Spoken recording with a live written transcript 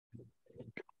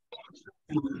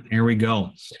Here we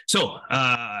go. So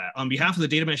on behalf of the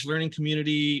data mesh learning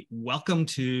community, welcome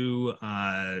to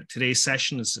today's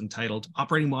session. It's entitled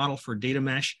Operating Model for Data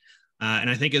Mesh. And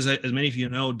I think as many of you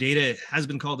know, data has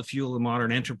been called the fuel of the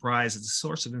modern enterprise. It's a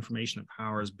source of information that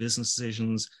powers business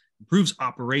decisions, improves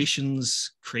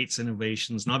operations, creates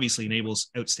innovations, and obviously enables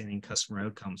outstanding customer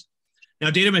outcomes. Now,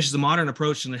 data mesh is a modern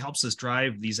approach, and it helps us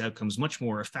drive these outcomes much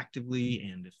more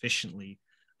effectively and efficiently.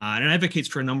 And it advocates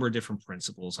for a number of different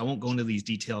principles. I won't go into these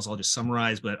details, I'll just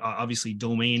summarize, but obviously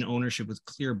domain ownership with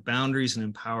clear boundaries and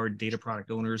empowered data product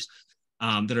owners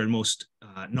that are most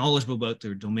knowledgeable about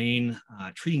their domain,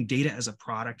 treating data as a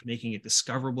product, making it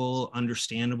discoverable,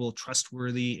 understandable,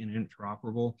 trustworthy, and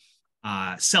interoperable.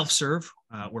 Self-serve,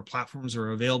 where platforms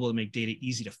are available to make data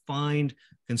easy to find,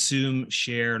 consume,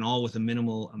 share, and all with a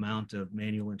minimal amount of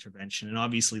manual intervention. And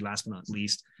obviously, last but not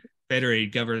least,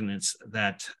 federated governance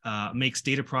that makes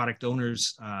data product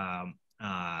owners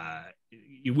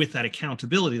with that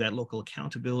accountability, that local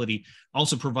accountability,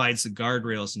 also provides the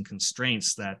guardrails and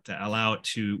constraints that allow it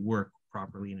to work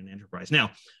properly in an enterprise.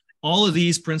 Now, all of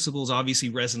these principles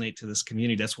obviously resonate to this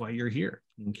community. That's why you're here,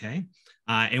 okay?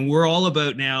 And we're all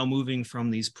about now moving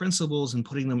from these principles and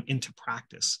putting them into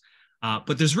practice.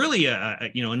 But there's really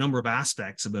a number of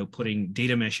aspects about putting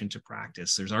data mesh into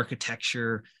practice. There's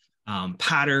architecture,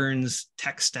 patterns,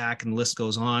 tech stack, and the list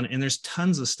goes on. And there's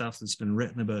tons of stuff that's been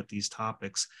written about these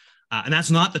topics. And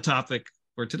that's not the topic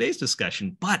for today's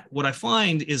discussion. But what I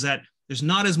find is that there's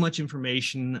not as much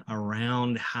information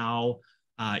around how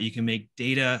you can make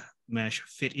data mesh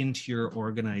fit into your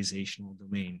organizational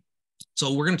domain.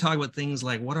 So we're going to talk about things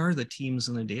like, what are the teams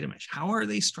in the data mesh? How are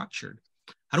they structured?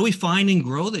 How do we find and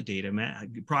grow the data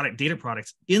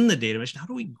products in the data mesh? How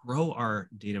do we grow our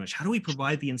data mesh? How do we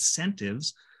provide the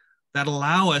incentives that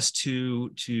allow us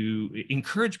to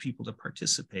encourage people to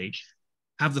participate,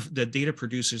 have the data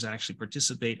producers actually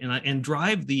participate, and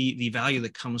drive the value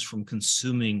that comes from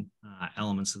consuming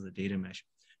elements of the data mesh?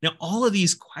 Now, all of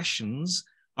these questions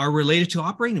are related to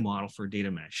operating model for data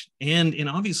mesh. And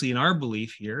obviously, in our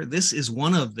belief here, this is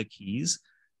one of the keys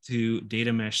to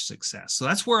data mesh success. So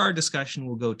that's where our discussion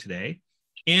will go today.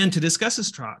 And to discuss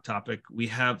this topic, we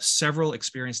have several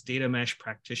experienced data mesh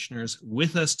practitioners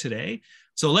with us today.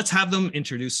 So let's have them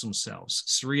introduce themselves.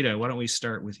 Sarita, why don't we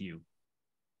start with you?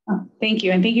 Oh, thank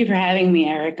you. And thank you for having me,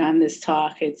 Eric, on this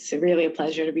talk. It's really a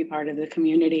pleasure to be part of the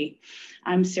community.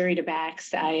 I'm Sarita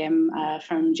Bakst. I am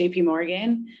from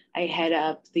JPMorgan. I head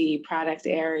up the product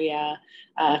area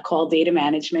called Data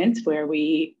Management, where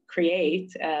we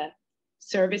create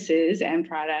services and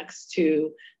products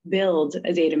to build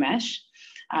a data mesh.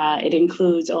 It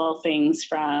includes all things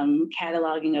from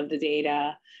cataloging of the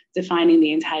data, defining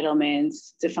the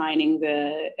entitlements, defining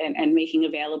and making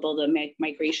available the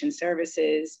migration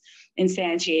services,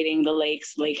 instantiating the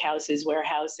lakes, lakehouses,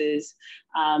 warehouses,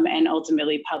 and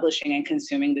ultimately publishing and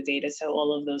consuming the data. So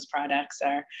all of those products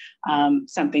are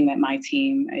something that my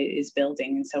team is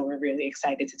building. And so we're really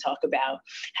excited to talk about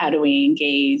how do we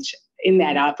engage in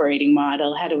that operating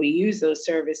model? How do we use those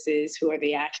services? Who are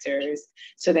the actors?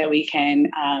 So that we can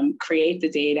create the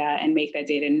data and make that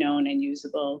data known and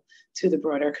usable to the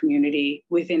broader community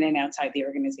within and outside the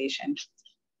organization.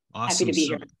 Awesome. Happy to be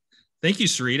here. Thank you,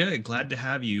 Sarita. Glad to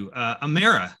have you.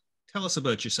 Ammara, tell us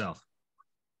about yourself.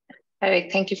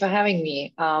 Eric, thank you for having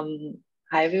me.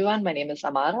 Hi, everyone. My name is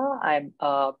Ammara. I'm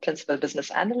a principal business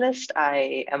analyst.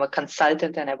 I am a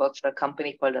consultant and I work for a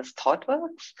company called as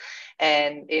Thoughtworks.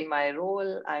 And in my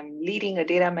role, I'm leading a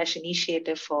data mesh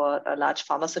initiative for a large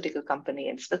pharmaceutical company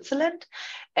in Switzerland.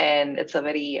 And it's a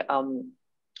very,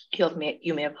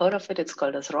 you may have heard of it. It's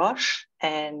called as Roche.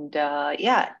 And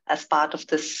as part of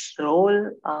this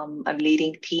role, I'm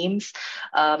leading teams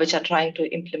which are trying to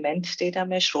implement data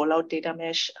mesh, roll out data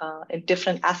mesh in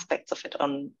different aspects of it,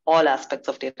 on all aspects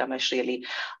of data mesh, really,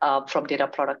 from data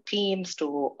product teams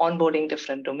to onboarding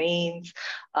different domains,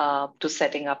 to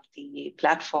setting up the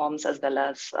platforms, as well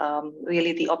as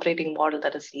really the operating model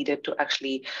that is needed to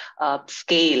actually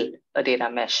scale a data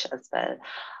mesh as well.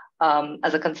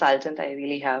 As a consultant, I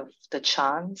really have the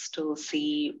chance to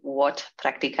see what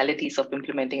practicalities of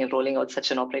implementing and rolling out such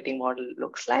an operating model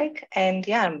looks like. And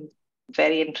yeah, I'm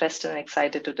very interested and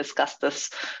excited to discuss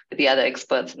this with the other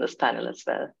experts in this panel as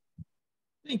well.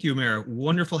 Thank you, Ammara.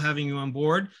 Wonderful having you on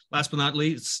board. Last but not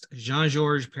least,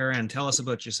 Jean-Georges Perrin, tell us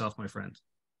about yourself, my friend.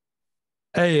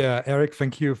 Hey, Eric,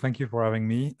 thank you for having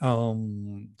me.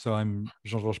 So I'm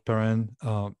Jean-Georges Perrin.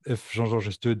 If Jean-Georges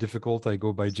is too difficult, I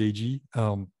go by JG.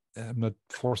 I'm not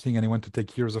forcing anyone to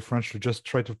take years of French to just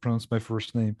try to pronounce my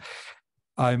first name.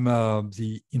 I'm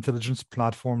the intelligence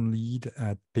platform lead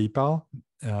at PayPal,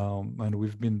 and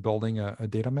we've been building a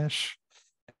data mesh.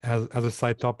 as a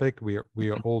side topic, we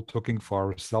are all talking for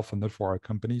ourselves and not for our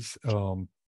companies. I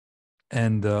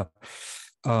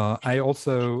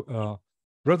also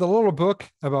wrote a little book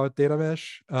about data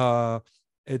mesh.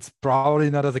 It's probably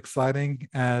not as exciting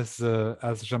as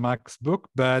Jean-Marc's book,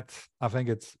 but I think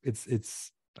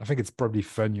it's probably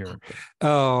funnier.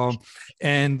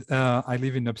 I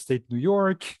live in upstate New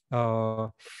York,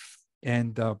 I'm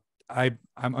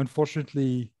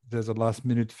unfortunately, there's a last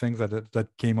minute thing that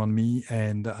came on me,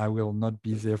 and I will not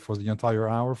be there for the entire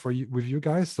hour with you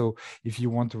guys. So if you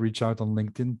want to reach out on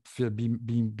LinkedIn,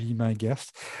 be my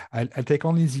guest. I'll take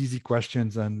only the easy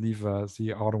questions and leave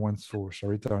the other ones for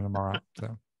Sarita and Ammara.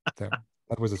 So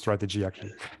that was a strategy,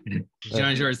 actually.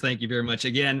 Jean-Georges, thank you very much.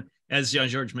 Again, as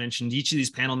Jean-Georges mentioned, each of these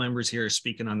panel members here are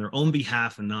speaking on their own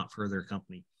behalf and not for their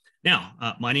company.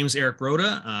 Now, my name is Eric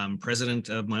Broda. I'm president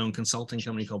of my own consulting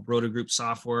company called Broda Group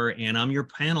Software, and I'm your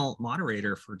panel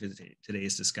moderator for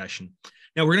today's discussion.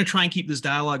 Now, we're going to try and keep this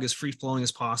dialogue as free-flowing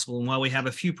as possible, and while we have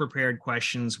a few prepared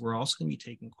questions, we're also going to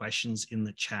be taking questions in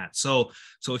the chat. So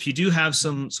if you do have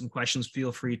some questions,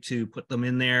 feel free to put them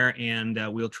in there, and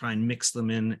we'll try and mix them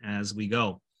in as we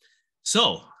go.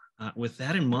 So with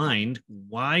that in mind,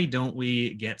 why don't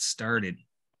we get started?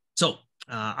 So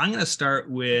I'm going to start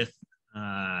with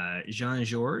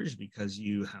Jean-Georges, because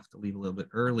you have to leave a little bit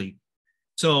early.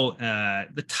 So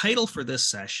the title for this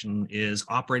session is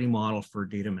Operating Model for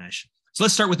Data Mesh. So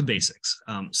let's start with the basics.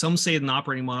 Some say an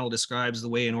operating model describes the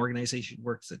way an organization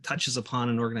works. It touches upon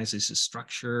an organization's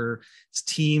structure, its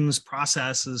teams,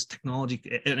 processes, technology,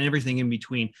 and everything in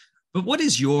between. But what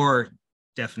is your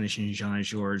definition,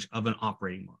 Jean-Georges, of an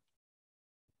operating model?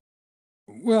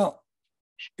 Well,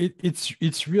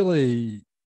 it's really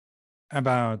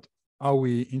about how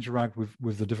we interact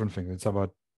with the different things. It's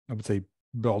about, I would say,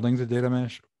 building the data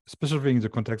mesh, especially in the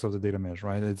context of the data mesh,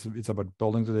 right? It's about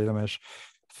building the data mesh,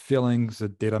 filling the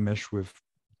data mesh with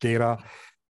data,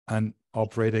 and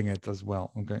operating it as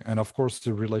well. Okay, and of course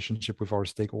the relationship with our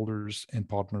stakeholders and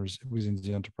partners within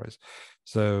the enterprise.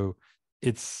 So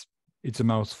it's a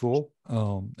mouthful,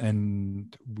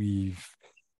 and we've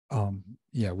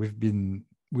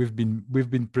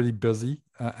been pretty busy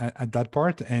at that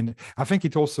part, and I think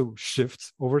it also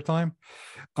shifts over time.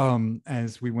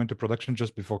 As we went to production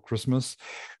just before Christmas,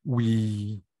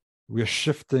 we're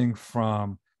shifting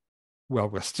from, well,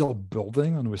 we're still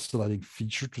building and we're still adding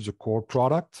feature to the core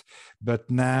product, but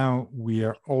now we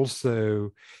are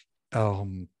also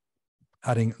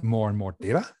adding more and more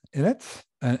data in it,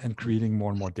 and creating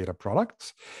more and more data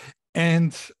products,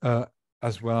 and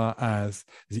as well as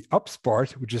the ops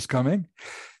part, which is coming.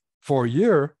 For a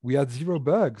year, we had 0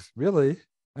 bugs, really.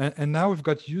 And now we've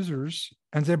got users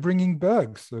and they're bringing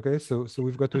bugs. Okay, so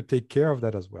we've got to take care of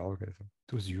that as well. Okay, so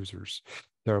those users,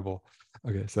 terrible.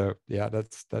 Okay, so yeah,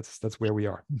 that's where we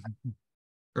are.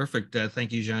 Perfect.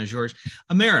 Thank you, Jean-Georges.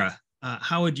 Ammara,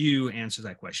 how would you answer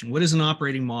that question? What is an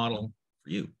operating model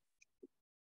for you?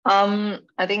 I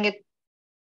think it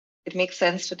makes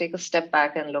sense to take a step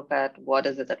back and look at what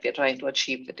is it that we're trying to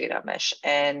achieve with data mesh.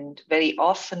 And very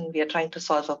often we are trying to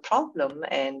solve a problem,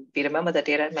 and we remember that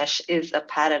data mesh is a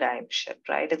paradigm shift,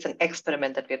 right? It's an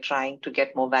experiment that we're trying to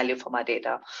get more value from our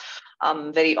data.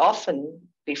 Very often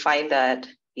we find that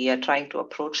we are trying to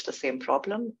approach the same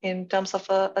problem in terms of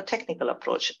a technical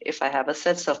approach. If I have a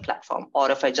self-serve platform, or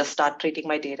if I just start treating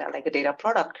my data like a data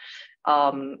product,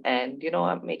 and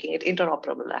I'm making it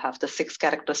interoperable, I have the 6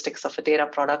 characteristics of a data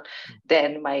product,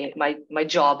 then my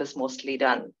job is mostly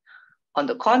done. On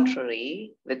the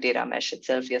contrary, with data mesh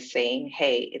itself, you're saying,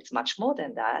 hey, it's much more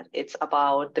than that. It's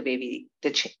about the way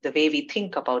we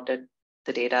think about the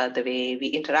data, the way we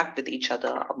interact with each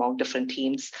other among different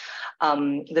teams,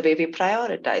 the way we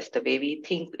prioritize, the way we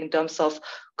think in terms of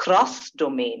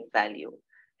cross-domain value.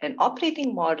 An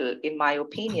operating model, in my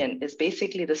opinion, is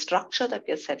basically the structure that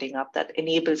we're setting up that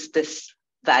enables this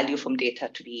value from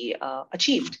data to be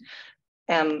achieved.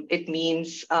 It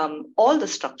means all the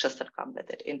structures that come with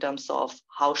it in terms of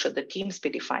how should the teams be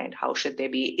defined, how should they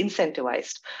be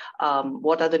incentivized,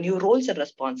 what are the new roles and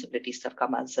responsibilities that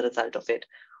come as a result of it,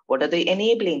 what are the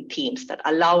enabling teams that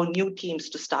allow new teams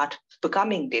to start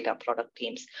becoming data product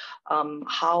teams,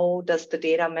 how does the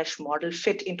data mesh model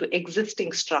fit into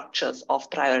existing structures of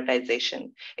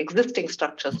prioritization, existing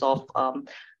structures of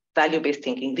value-based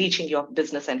thinking, reaching your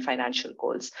business and financial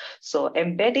goals. So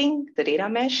embedding the data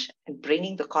mesh and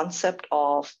bringing the concept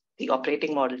of the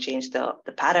operating model change, the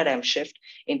paradigm shift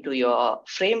into your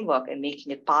framework and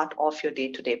making it part of your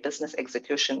day-to-day business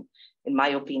execution, in my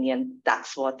opinion,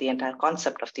 that's what the entire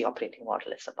concept of the operating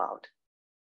model is about.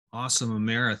 Awesome,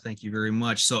 Ammara. Thank you very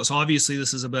much. So obviously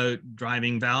this is about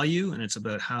driving value, and it's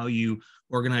about how you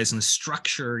organize and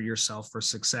structure yourself for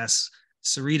success.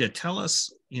 Sarita, tell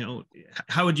us,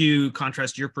 how would you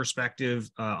contrast your perspective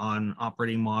on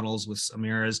operating models with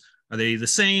Ammara's? Are they the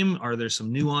same? Are there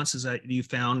some nuances that you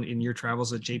found in your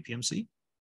travels at JPMC?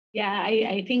 Yeah,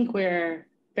 I think we're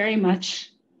very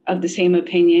much of the same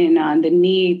opinion on the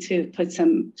need to put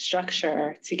some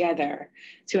structure together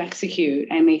to execute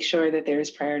and make sure that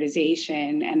there's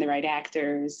prioritization and the right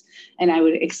actors. And I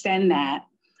would extend that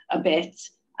a bit.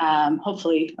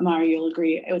 Hopefully, Ammara, you'll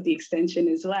agree with the extension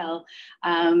as well.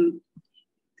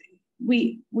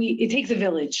 It takes a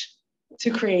village to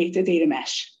create a data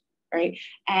mesh, right?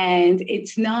 And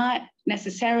it's not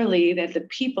necessarily that the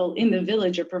people in the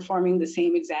village are performing the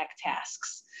same exact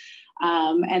tasks.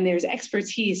 And there's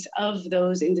expertise of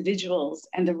those individuals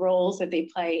and the roles that they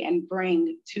play and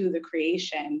bring to the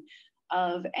creation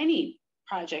of any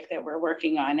project that we're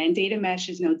working on. And data mesh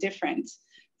is no different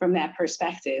from that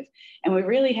perspective. And we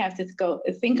really have to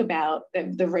think about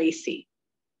the RACI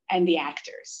and the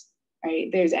actors, right?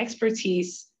 There's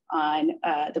expertise on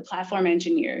the platform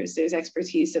engineers, there's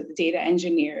expertise of the data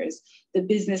engineers, the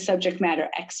business subject matter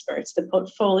experts, the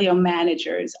portfolio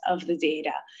managers of the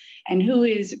data, and who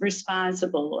is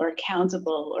responsible or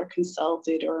accountable or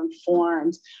consulted or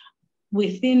informed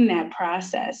within that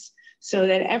process so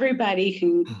that everybody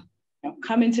can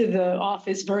come into the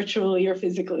office virtually or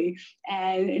physically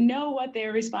and know what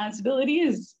their responsibility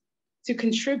is to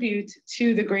contribute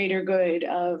to the greater good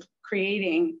of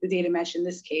creating the data mesh in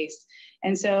this case.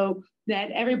 And so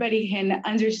that everybody can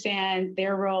understand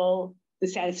their role, the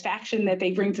satisfaction that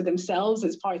they bring to themselves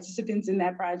as participants in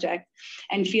that project,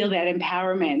 and feel that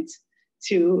empowerment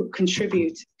to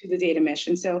contribute to the data mesh.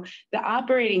 And so the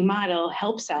operating model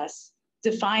helps us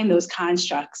define those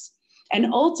constructs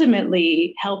and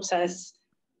ultimately helps us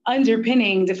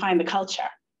define the culture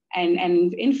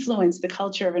and influence the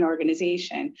culture of an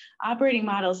organization. Operating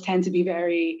models tend to be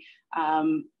very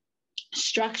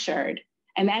structured,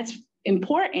 and that's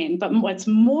important, but what's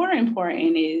more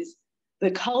important is the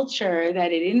culture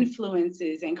that it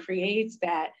influences and creates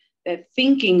that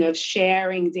thinking of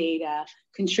sharing data,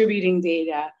 contributing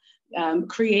data,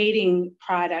 creating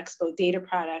products, both data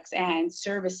products and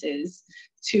services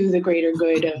to the greater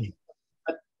good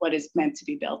of what is meant to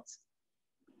be built.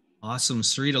 Awesome,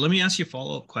 Sarita. Let me ask you a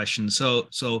follow-up question. So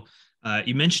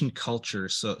you mentioned culture.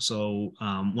 So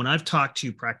when I've talked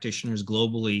to practitioners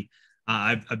globally,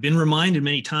 I've been reminded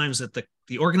many times that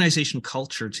the organization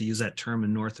culture, to use that term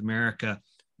in North America,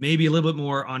 may be a little bit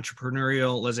more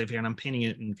entrepreneurial, laissez-faire, and I'm painting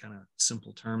it in kind of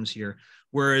simple terms here.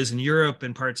 Whereas in Europe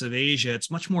and parts of Asia,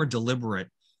 it's much more deliberate.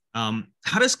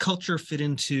 How does culture fit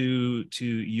into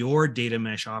your data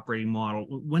mesh operating model?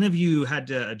 When have you had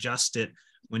to adjust it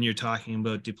when you're talking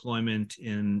about deployment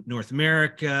in North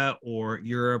America or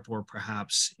Europe or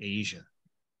perhaps Asia?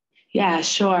 Yeah,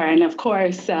 sure. And of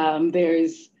course,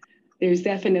 there's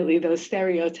definitely those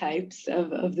stereotypes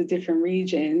of the different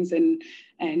regions. And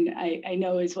I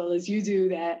know as well as you do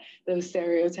that those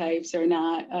stereotypes are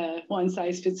not one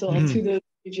size fits all to those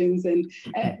regions. And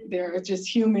there are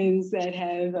just humans that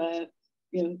have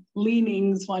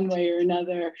leanings one way or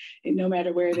another, no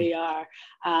matter where they are.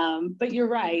 But you're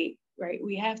right?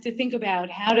 We have to think about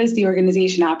how does the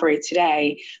organization operate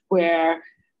today, where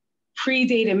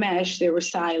pre-data mesh, there were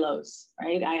silos,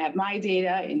 right? I have my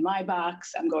data in my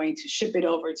box. I'm going to ship it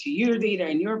over to your data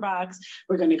in your box.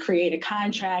 We're going to create a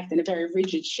contract and a very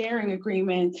rigid sharing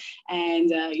agreement. And,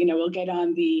 we'll get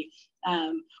on the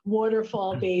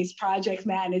waterfall-based project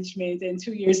management. And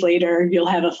 2 years later, you'll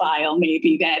have a file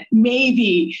maybe that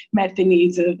maybe met the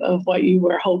needs of what you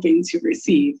were hoping to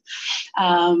receive.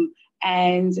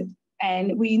 And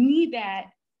we need that.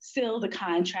 Still the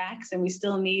contracts, and we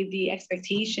still need the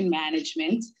expectation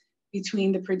management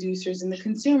between the producers and the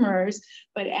consumers.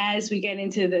 But as we get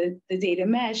into the data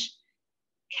mesh,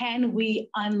 can we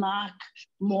unlock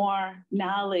more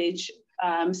knowledge,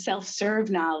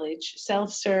 self-serve knowledge,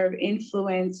 self-serve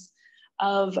influence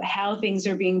of how things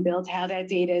are being built, how that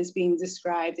data is being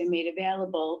described and made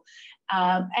available?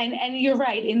 And you're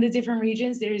right, in the different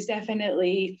regions, there's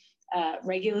definitely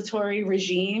regulatory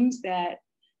regimes that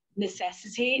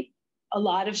necessitate a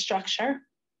lot of structure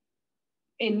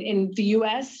in the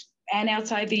US and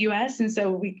outside the US. And so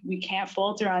we can't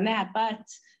falter on that, but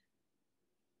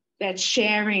that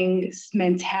sharing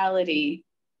mentality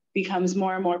becomes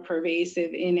more and more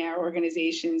pervasive in our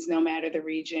organizations, no matter the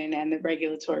region and the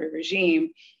regulatory regime,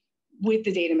 with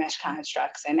the data mesh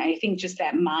constructs. And I think just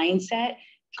that mindset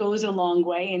goes a long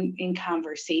way in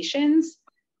conversations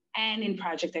and in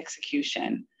project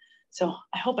execution. So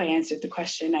I hope I answered the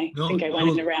question. I think I went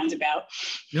in a roundabout.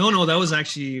 No, that was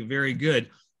actually very good.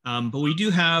 But we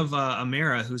do have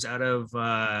Ammara, who's out of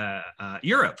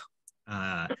Europe.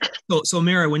 So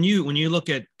Ammara, when you look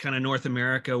at kind of North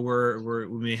America, we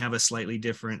may have a slightly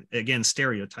different, again,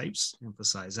 stereotypes,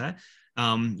 emphasize that.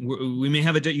 You may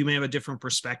have a different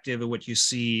perspective of what you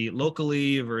see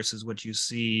locally versus what you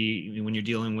see when you're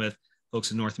dealing with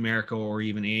folks in North America or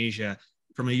even Asia.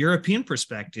 From a European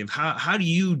perspective, how do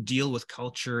you deal with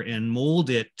culture and mold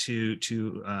it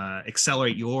to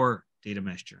accelerate your data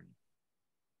mesh journey?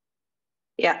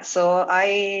 Yeah, so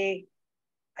I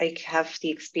have the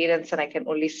experience, and I can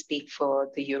only speak for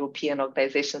the European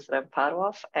organizations that I'm part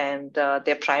of, and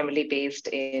they're primarily based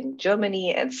in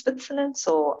Germany and Switzerland.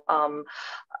 So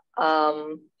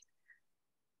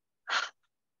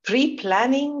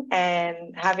pre-planning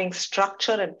and having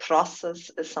structure and process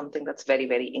is something that's very,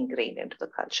 very ingrained into the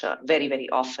culture, very, very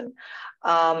often.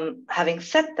 Having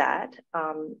said that,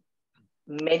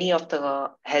 many of the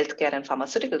healthcare and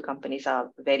pharmaceutical companies are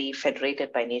very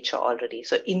federated by nature already.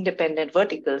 So independent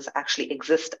verticals actually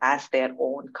exist as their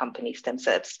own companies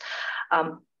themselves.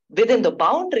 Within the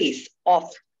boundaries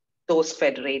of those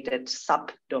federated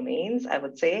subdomains, I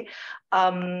would say,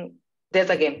 there's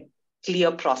again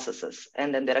clear processes,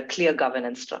 and then there are clear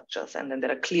governance structures, and then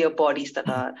there are clear bodies that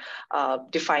are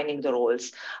defining the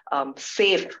roles.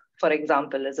 SAFE, for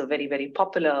example, is a very, very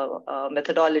popular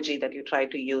methodology that you try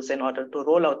to use in order to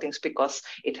roll out things because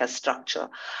it has structure.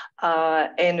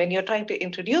 And when you're trying to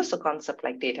introduce a concept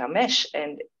like data mesh,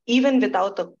 and even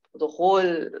without the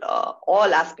whole,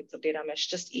 all aspects of data mesh,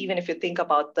 just even if you think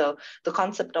about the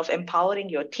concept of empowering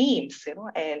your teams,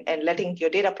 and letting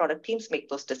your data product teams make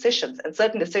those decisions, and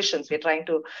certain decisions, we're trying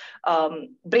to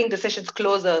bring decisions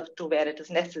closer to where it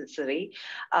is necessary,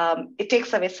 it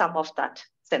takes away some of that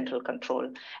central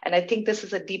control. And I think this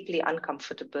is a deeply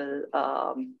uncomfortable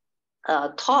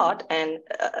thought, and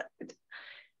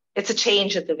it's a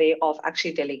change in the way of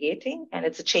actually delegating, and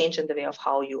it's a change in the way of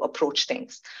how you approach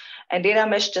things. And data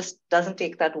mesh just doesn't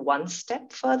take that one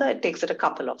step further, it takes it a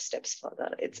couple of steps further.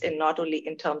 It's in not only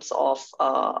in terms of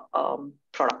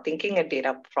product thinking and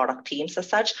data product teams as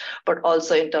such, but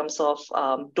also in terms of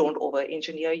don't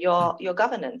over-engineer your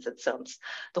governance itself.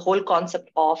 The whole concept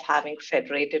of having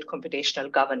federated computational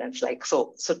governance, like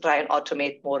so try and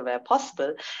automate more where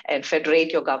possible, and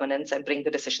federate your governance and bring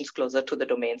the decisions closer to the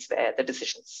domains where the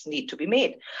decisions need to be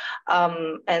made.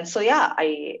 And so, yeah,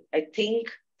 I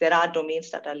think there are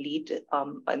domains that are lead,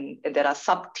 and there are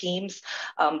sub-teams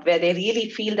where they really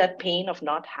feel that pain of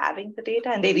not having the data,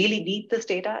 and they really need this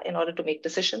data in order to make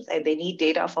decisions, and they need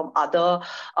data from other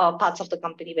parts of the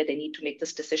company where they need to make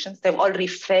these decisions. They've already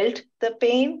felt the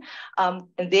pain, and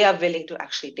they are willing to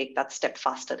actually take that step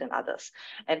faster than others.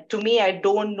 And to me, I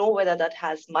don't know whether that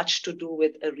has much to do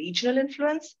with a regional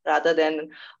influence rather than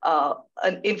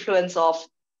an influence of,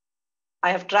 I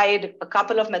have tried a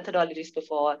couple of methodologies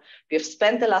before. We have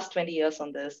spent the last 20 years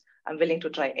on this. I'm willing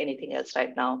to try anything else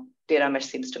right now. Data mesh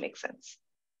seems to make sense.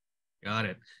 Got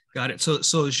it.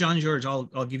 So Jean-Georges,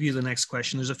 I'll give you the next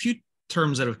question. There's a few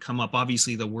terms that have come up.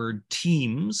 Obviously, the word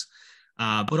teams,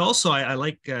 but also I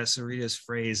like Sarita's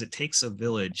phrase, it takes a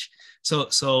village.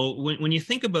 So when you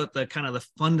think about the kind of the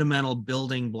fundamental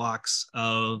building blocks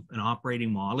of an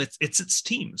operating model, it's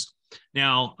teams.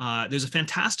 Now, there's a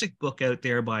fantastic book out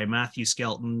there by Matthew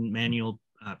Skelton, Manuel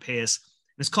Paes.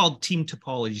 It's called Team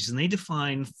Topologies, and they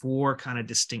define 4 kind of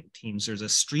distinct teams. There's a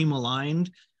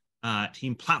stream-aligned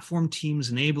team, platform teams,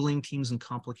 enabling teams, and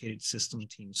complicated system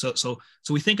teams. So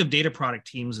we think of data product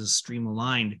teams as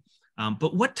stream-aligned.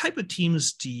 But what type of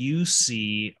teams do you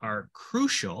see are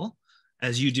crucial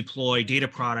as you deploy data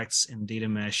products and data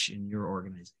mesh in your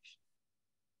organization?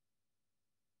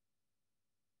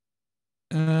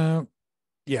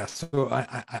 Yeah, so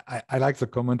I like the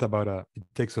comment about it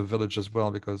takes a village as well,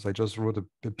 because I just wrote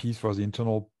a piece for the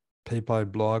internal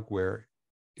PayPal blog where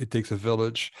it takes a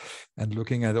village, and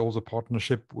looking at all the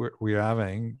partnership we're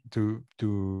having to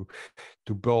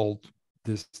build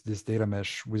this data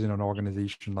mesh within an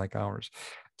organization like ours.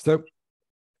 So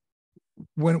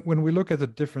when we look at the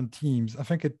different teams, I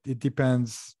think it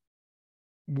depends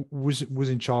who's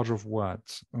in charge of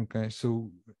what. Okay,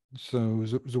 so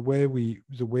the way we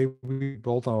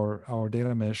built our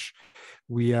data mesh,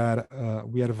 we had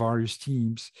various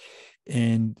teams,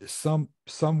 and some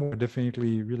were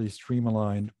definitely really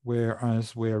streamlined,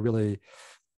 whereas we're really,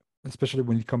 especially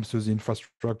when it comes to the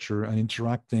infrastructure and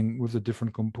interacting with the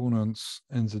different components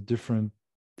and the different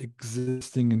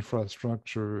existing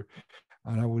infrastructure,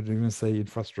 and I would even say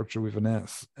infrastructure with an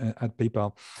S at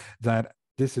PayPal, that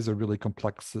this is a really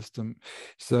complex system.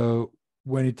 So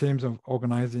when in terms of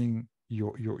organizing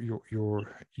your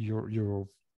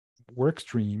work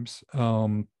streams,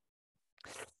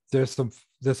 there's some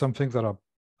things that are,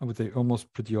 I would say,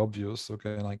 almost pretty obvious.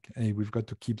 Okay, like, hey, we've got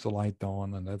to keep the light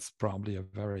on, and that's probably a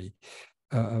very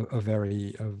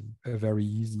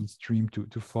easy stream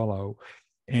to follow.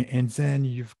 And then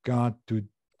you've got to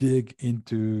dig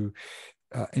into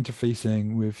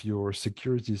interfacing with your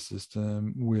security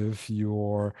system, with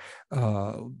your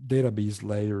database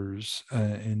layers,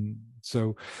 and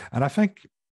I think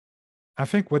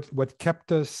what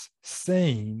kept us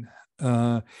sane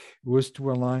was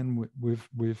to align with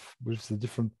the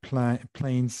different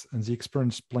planes and the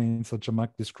experience planes that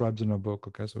Jamak describes in her book.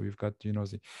 Okay, so you've got, you know,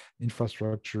 the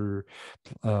infrastructure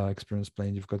experience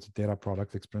plane, you've got the data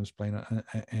product experience plane,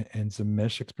 and the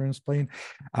mesh experience plane.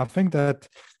 I think that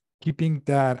keeping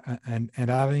that and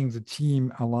having the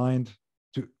team aligned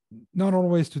to not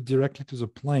always to directly to the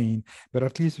plane, but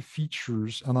at least the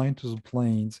features aligned to the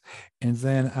planes, and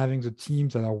then having the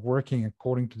teams that are working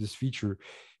according to this feature,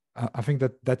 I think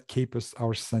that keeps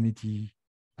our sanity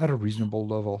at a reasonable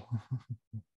level.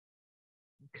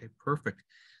 Okay, perfect.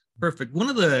 One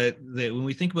of the when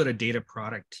we think about a data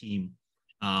product team,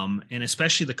 and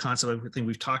especially the concept, I think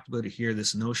we've talked about it here,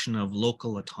 this notion of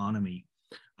local autonomy.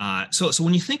 So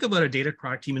when you think about a data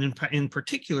product team, and in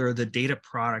particular the data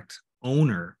product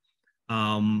owner,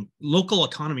 local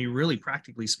autonomy, really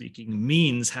practically speaking,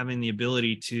 means having the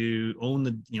ability to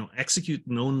execute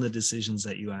and own the decisions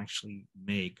that you actually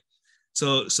make.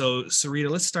 So Sarita,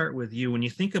 let's start with you. When you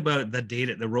think about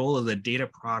the role of the data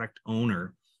product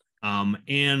owner,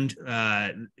 and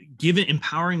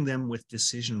empowering them with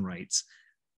decision rights,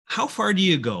 how far do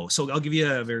you go? So I'll give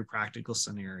you a very practical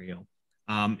scenario.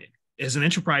 As an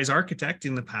enterprise architect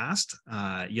in the past,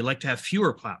 you like to have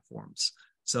fewer platforms.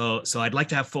 So I'd like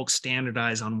to have folks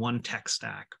standardize on one tech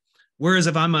stack. Whereas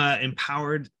if I'm an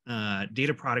empowered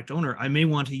data product owner, I may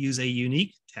want to use a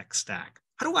unique tech stack.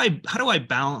 How do I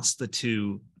balance the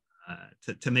two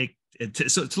to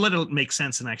let it make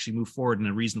sense and actually move forward in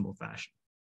a reasonable fashion?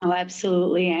 Oh,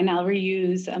 absolutely. And I'll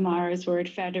reuse Ammara's word,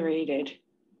 federated,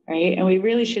 right? And we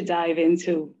really should dive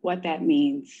into what that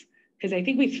means, because I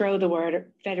think we throw the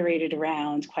word federated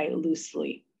around quite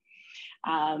loosely.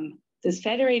 Does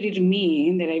federated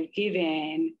mean that I've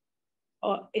given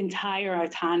entire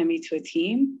autonomy to a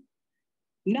team?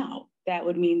 No, that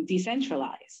would mean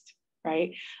decentralized,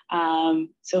 right?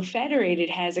 So federated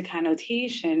has a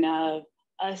connotation of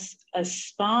a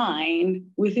spine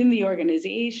within the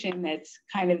organization that's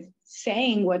kind of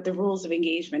saying what the rules of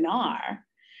engagement are.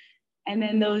 And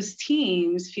then those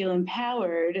teams feel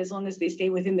empowered as long as they stay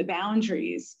within the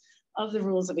boundaries of the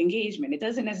rules of engagement. It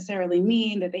doesn't necessarily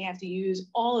mean that they have to use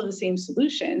all of the same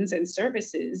solutions and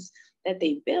services that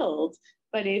they build,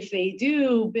 but if they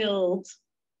do build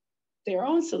their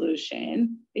own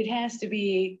solution, it has to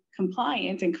be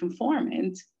compliant and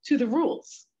conformant to the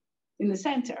rules in the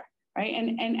center, right?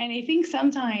 And I think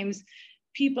sometimes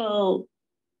people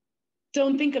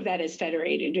don't think of that as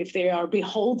federated. If they are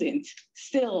beholden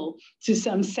still to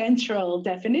some central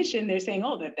definition, they're saying,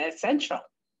 oh, that's central,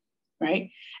 right?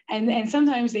 And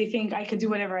sometimes they think I could do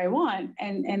whatever I want,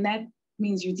 and that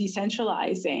means you're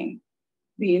decentralizing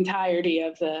the entirety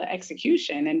of the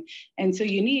execution. And so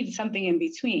you need something in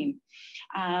between.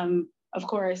 Of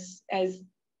course, as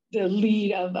the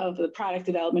lead of the product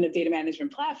development of data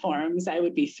management platforms, I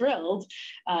would be thrilled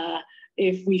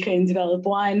if we can develop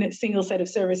one single set of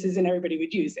services and everybody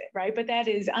would use it, right? But that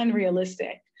is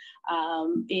unrealistic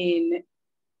in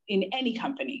any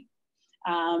company,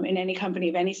 of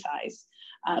any size,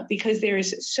 because there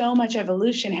is so much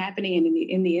evolution happening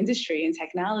in the industry and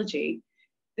technology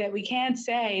that we can't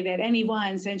say that any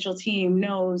one central team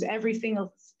knows every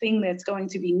single thing that's going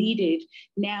to be needed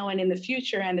now and in the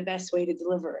future and the best way to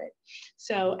deliver it.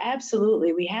 So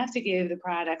absolutely, we have to give the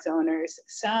product owners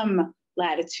some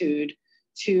latitude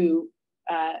to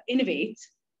innovate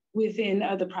within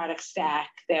the product stack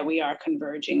that we are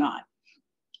converging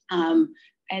on.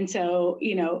 And so,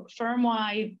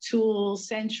 firm-wide tools,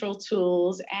 central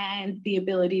tools, and the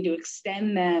ability to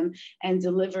extend them and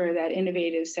deliver that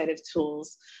innovative set of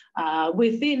tools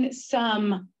within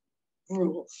some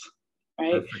rules,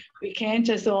 right? Perfect. We can't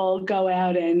just all go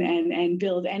out and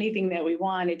build anything that we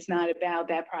want. It's not about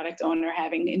that product owner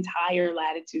having entire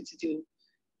latitude to do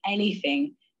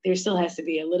anything. There still has to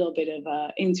be a little bit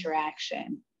of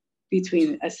interaction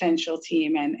between a central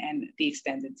team and the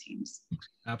extended teams.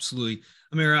 Absolutely.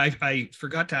 Ammara, I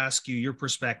forgot to ask you your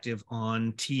perspective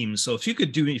on teams. So if you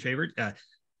could do me a favor,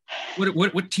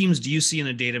 what teams do you see in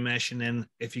a data mesh? And then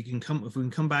if we can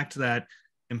come back to that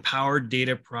empowered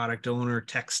data product owner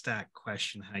tech stack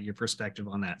question, your perspective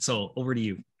on that. So over to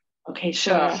you. Okay,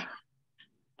 sure.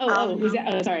 Was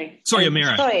that? Oh, sorry. Sorry,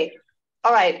 Ammara. Sorry.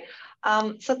 All right.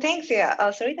 So thanks, yeah.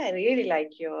 Sarita, I really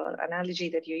like your analogy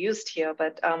that you used here.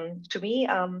 But to me,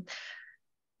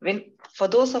 for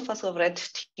those of us who have read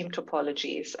team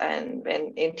topologies, and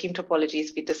when in team topologies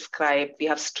we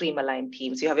have stream-aligned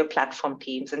teams, you have your platform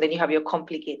teams, and then you have your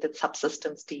complicated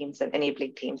subsystems teams and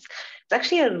enabling teams. It's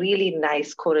actually a really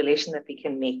nice correlation that we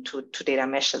can make to data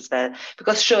mesh as well.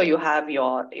 Because sure, you have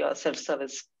your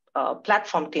self-service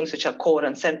platform teams, which are core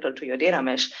and central to your data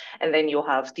mesh. And then you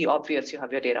have the obvious, you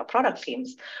have your data product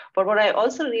teams. But what I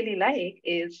also really like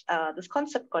is this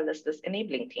concept called as this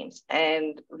enabling teams.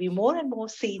 And we more and more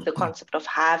see the concept of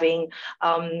having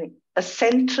a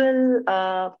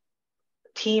central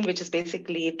team, which is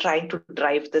basically trying to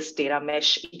drive this data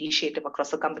mesh initiative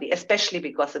across the company, especially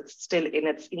because it's still in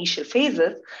its initial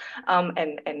phases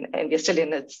and we're still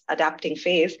in its adapting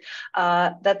phase,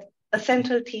 that a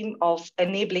central team of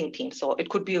enabling teams. So it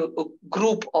could be a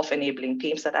group of enabling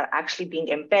teams that are actually being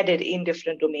embedded in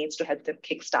different domains to help them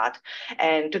kickstart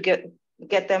and to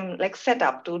get them like set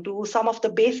up to do some of the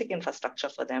basic infrastructure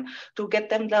for them, to get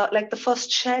them the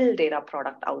first shell data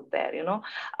product out there, you know.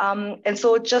 And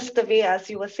so just the way,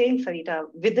 as you were saying, Sarita,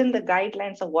 within the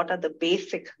guidelines of what are the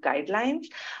basic guidelines,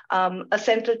 a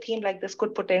central team like this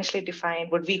could potentially define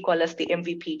what we call as the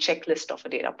MVP checklist of a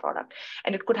data product.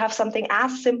 And it could have something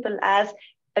as simple as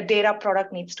a data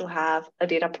product needs to have a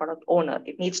data product owner.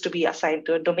 It needs to be assigned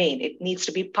to a domain. It needs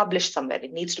to be published somewhere.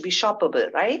 It needs to be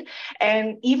shoppable, right?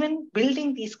 And even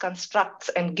building these constructs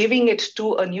and giving it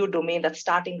to a new domain that's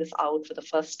starting this out for the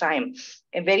first time.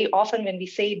 And very often when we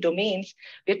say domains,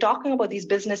 we're talking about these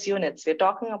business units. We're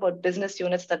talking about business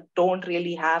units that don't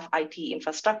really have IT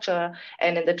infrastructure,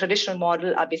 and in the traditional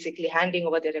model are basically handing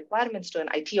over their requirements to an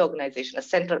IT organization, a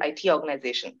central IT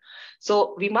organization.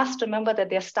 So we must remember that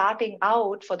they're starting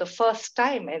out for the first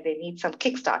time and they need some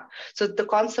kickstart. So the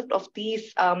concept of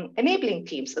these enabling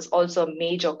teams is also a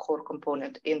major core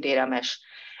component in data mesh.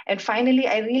 And finally,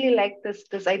 I really like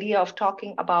this idea of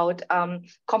talking about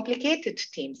complicated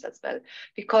teams as well,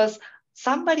 because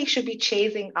somebody should be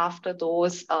chasing after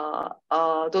those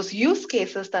use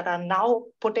cases that are now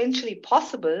potentially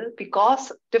possible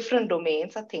because different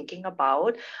domains are thinking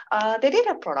about their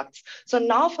data products. So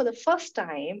now for the first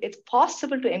time, it's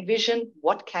possible to envision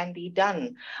what can be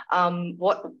done.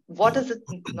 What is it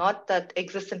not that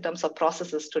exists in terms of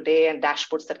processes today and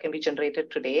dashboards that can be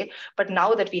generated today, but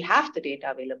now that we have the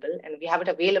data available and we have it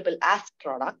available as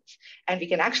products and we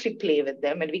can actually play with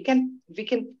them and we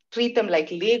can treat them like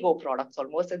Lego products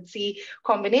almost and see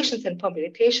combinations and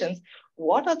permutations.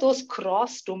 What are those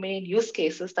cross-domain use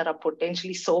cases that are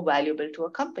potentially so valuable to a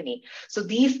company? So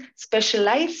these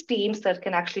specialized teams that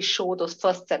can actually show those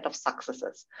first set of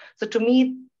successes. So to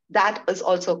me, that is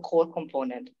also a core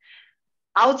component.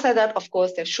 Outside that, of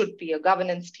course, there should be a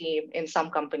governance team in some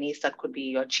companies. That could be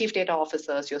your chief data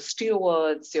officers, your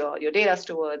stewards, your data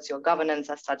stewards, your governance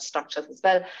as such structures as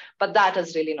well. But that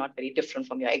is really not very different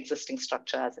from your existing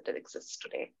structure as it exists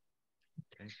today.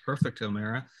 Okay, perfect,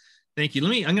 Ammara. Thank you.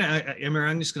 Ammara,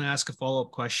 I'm just going to ask a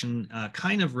follow-up question,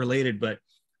 kind of related, but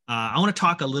I want to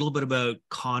talk a little bit about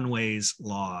Conway's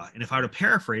Law. And if I were to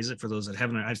paraphrase it for those that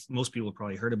haven't, most people have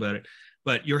probably heard about it,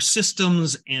 but your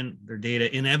systems and their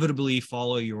data inevitably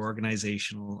follow your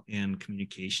organizational and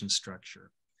communication structure.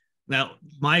 Now,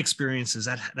 my experience is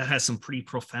that has some pretty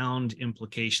profound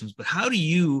implications, but how do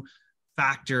you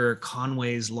factor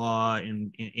Conway's Law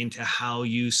into how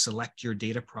you select your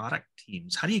data product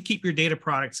teams? How do you keep your data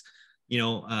products,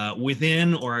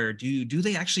 within, or do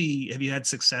they actually, have you had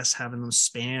success having them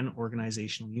span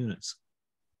organizational units?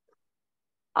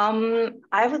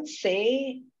 I would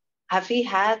say, have we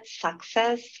had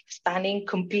success spanning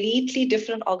completely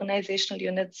different organizational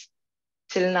units?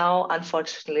 Till now,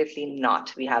 unfortunately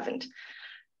not, we haven't.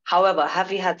 However,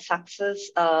 have we had success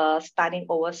spanning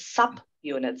over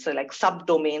sub-units, so like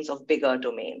subdomains of bigger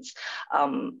domains?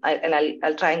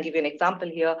 I'll try and give you an example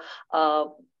here.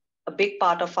 A big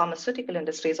part of pharmaceutical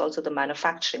industry is also the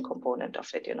manufacturing component of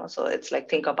it, So it's like,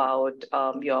 think about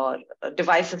your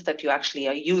devices that you actually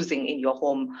are using in your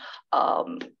home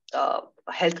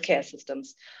healthcare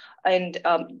systems. And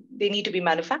they need to be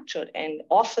manufactured. And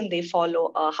often they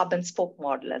follow a hub and spoke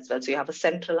model as well. So you have a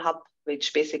central hub,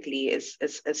 which basically is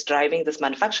driving this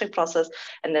manufacturing process.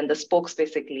 And then the spokes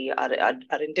basically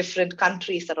are in different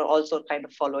countries that are also kind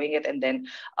of following it and then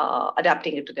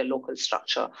adapting it to their local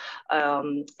structure.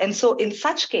 And so in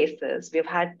such cases, we've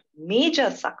had major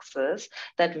success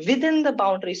that within the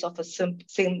boundaries of a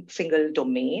single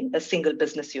domain, a single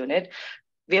business unit,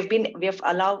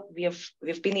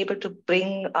 we've been able to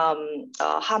bring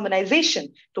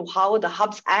harmonization to how the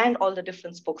hubs and all the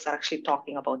different spokes are actually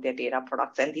talking about their data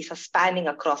products, and these are spanning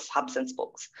across hubs and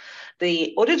spokes.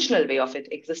 The original way of it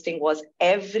existing was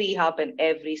every hub and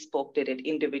every spoke did it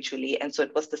individually, and so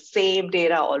it was the same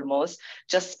data almost,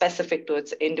 just specific to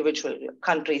its individual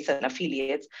countries and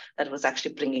affiliates that was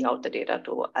actually bringing out the data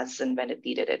to us and when it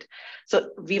needed it.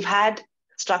 So we've had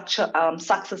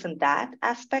success in that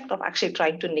aspect of actually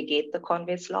trying to negate the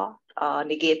Conway's law,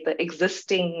 negate the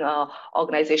existing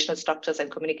organizational structures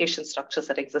and communication structures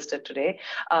that existed today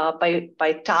by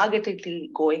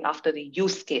targetedly going after the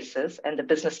use cases and the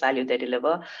business value they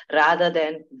deliver, rather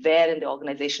than where in the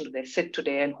organization do they sit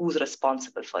today and who's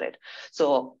responsible for it.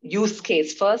 So use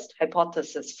case first,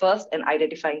 hypothesis first, and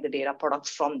identifying the data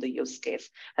products from the use case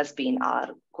has been our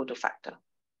go-to factor.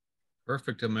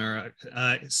 Perfect, Ammara.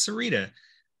 Sarita,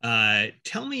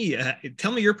 tell me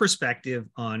your perspective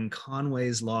on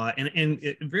Conway's law, and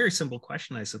a very simple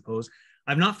question, I suppose.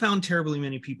 I've not found terribly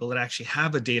many people that actually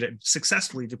have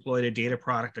successfully deployed a data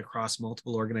product across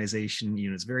multiple organization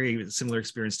units. Very similar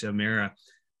experience to Ammara.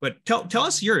 But tell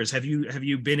us yours. Have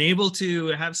you been able to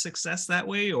have success that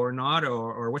way or not,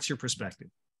 or what's your perspective?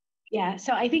 Yeah,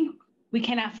 so I think we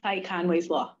cannot fight Conway's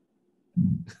law.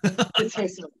 It's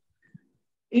personal.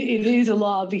 It is a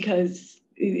law because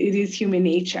it is human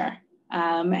nature.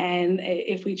 And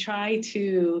if we try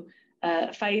to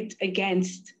fight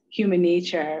against human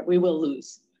nature, we will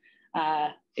lose.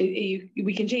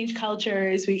 We can change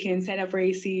cultures, we can set up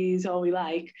races, all we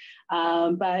like,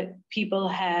 but people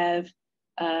have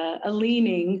a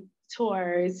leaning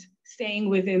towards staying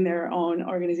within their own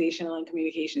organizational and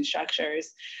communication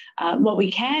structures. What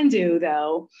we can do,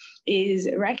 though, is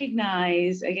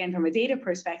recognize, again, from a data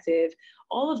perspective,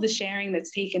 all of the sharing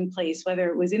that's taken place, whether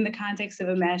it was in the context of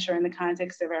a mesh or in the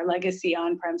context of our legacy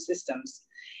on-prem systems,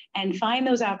 and find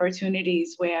those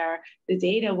opportunities where the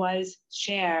data was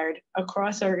shared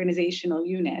across organizational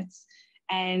units,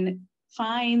 and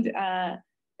find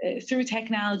through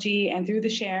technology and through the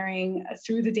sharing,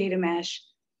 through the data mesh,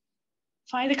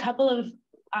 find a couple of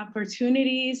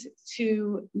opportunities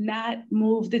to not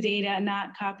move the data,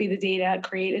 not copy the data,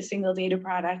 create a single data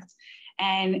product,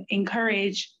 and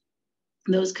encourage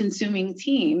those consuming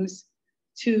teams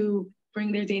to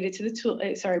bring their data to the tool,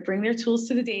 bring their tools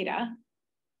to the data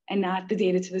and not the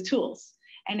data to the tools.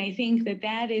 And I think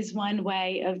that is one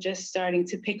way of just starting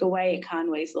to pick away at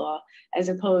Conway's law, as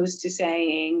opposed to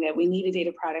saying that we need a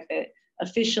data product that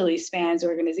officially spans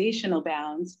organizational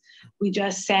bounds. We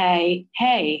just say,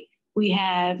 hey, we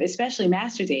have, especially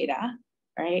master data,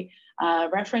 right?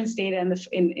 Reference data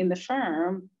in the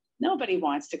firm. Nobody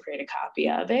wants to create a copy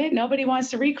of it. Nobody wants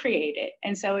to recreate it.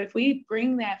 And so if we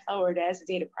bring that forward as a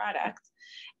data product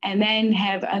and then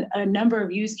have a number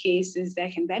of use cases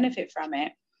that can benefit from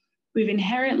it, we've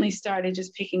inherently started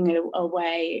just picking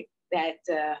away that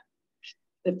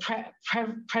the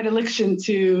predilection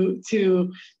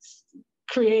to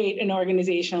create an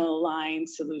organizational aligned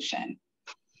solution.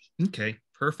 Okay,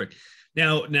 perfect.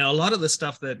 Now a lot of the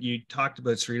stuff that you talked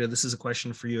about, Sarita, this is a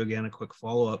question for you again, a quick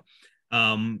follow-up.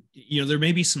 There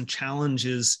may be some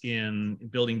challenges in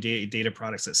building data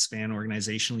products that span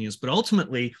organizational use, but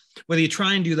ultimately, whether you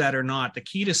try and do that or not, the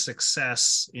key to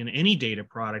success in any data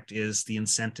product is the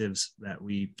incentives that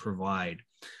we provide.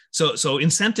 So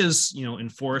incentives,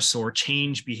 enforce or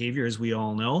change behavior, as we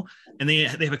all know, and they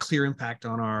have a clear impact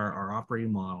on our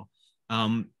operating model.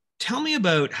 Tell me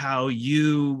about how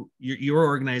your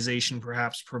organization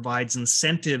perhaps provides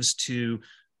incentives to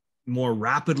more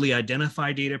rapidly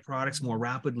identify data products, more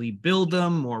rapidly build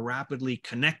them, more rapidly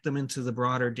connect them into the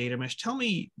broader data mesh. Tell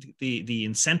me the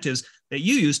incentives that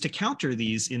you use to counter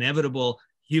these inevitable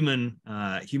human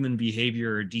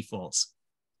behavior defaults.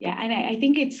 Yeah, and I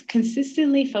think it's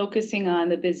consistently focusing on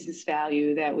the business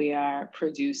value that we are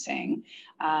producing.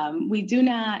 We do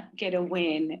not get a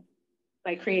win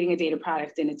by creating a data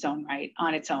product in its own right,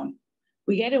 on its own.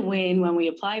 We get a win when we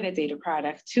apply that data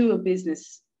product to a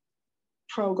business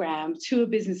program, to a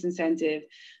business incentive.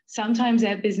 Sometimes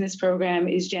that business program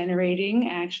is generating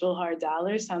actual hard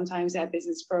dollars. Sometimes that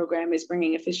business program is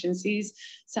bringing efficiencies.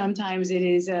 Sometimes it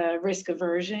is a risk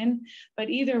aversion. But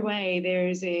either way,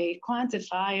 there's a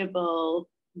quantifiable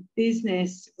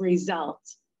business result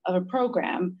of a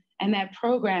program, and that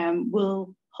program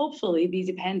will hopefully be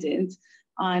dependent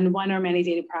on one or many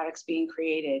data products being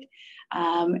created.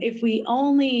 If we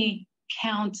only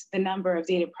count the number of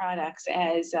data products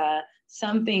as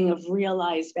something of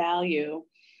realized value,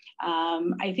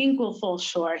 I think we'll fall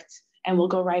short and we'll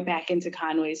go right back into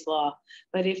Conway's law.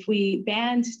 But if we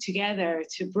band together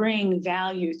to bring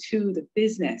value to the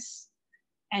business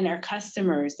and our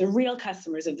customers, the real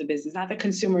customers of the business, not the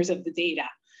consumers of the data,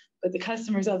 but the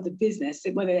customers of the business,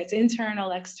 whether that's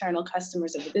internal, external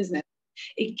customers of the business,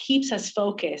 it keeps us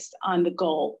focused on the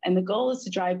goal. And the goal is to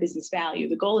drive business value.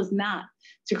 The goal is not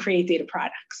to create data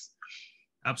products.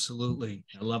 Absolutely.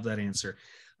 I love that answer.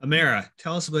 Ammara,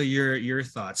 tell us about your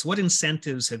thoughts. What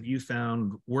incentives have you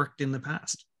found worked in the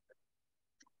past?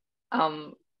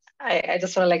 I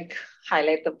just want to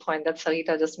highlight the point that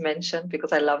Sarita just mentioned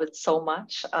because I love it so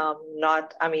much.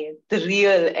 The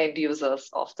real end users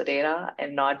of the data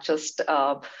and not just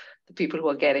the people who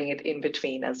are getting it in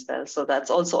between as well. So that's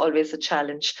also always a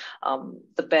challenge,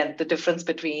 the difference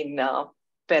between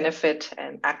benefit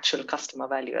and actual customer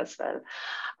value as well.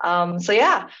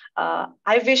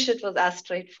 I wish it was as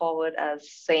straightforward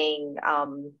as saying,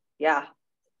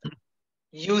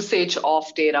 usage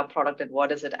of data product and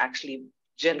what is it actually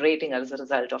generating as a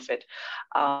result of it.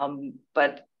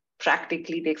 But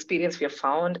practically, the experience we have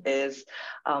found is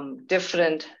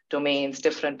different domains,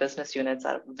 different business units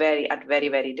are at very,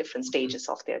 very different stages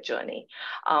of their journey.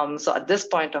 So at this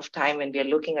point of time, when we are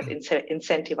looking at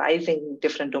incentivizing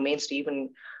different domains to even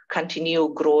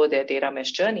continue grow their data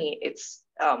mesh journey, it's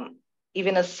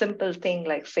even a simple thing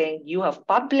like saying you have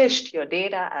published your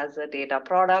data as a data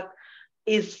product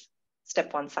is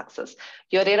step one success.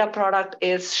 Your data product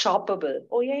is shoppable.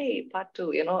 Oh, yay, part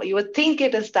two. You would think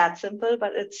it is that simple,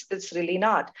 but it's really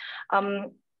not.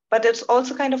 But it's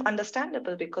also kind of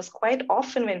understandable because quite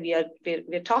often when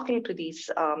we're talking to these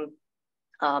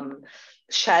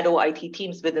shadow IT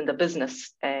teams within the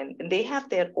business, and they have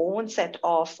their own set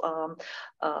of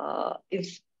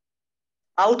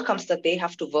outcomes that they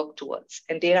have to work towards.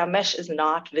 And data mesh is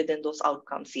not within those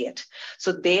outcomes yet.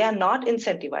 So they are not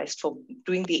incentivized for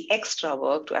doing the extra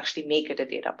work to actually make it a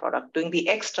data product, doing the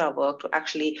extra work to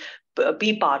actually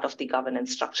be part of the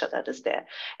governance structure that is there.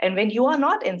 And when you are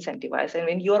not incentivized and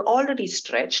when you are already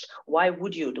stretched, why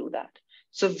would you do that?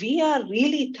 So we are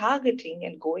really targeting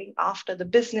and going after the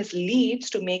business leads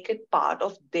to make it part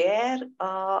of their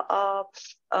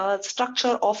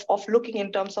structure of looking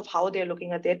in terms of how they're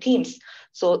looking at their teams.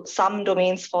 So some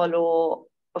domains follow,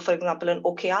 for example, an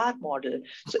OKR model.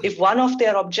 So if one of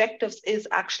their objectives is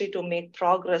actually to make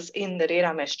progress in the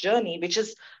data mesh journey, which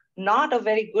is not a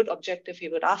very good objective,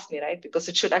 you would ask me, right? Because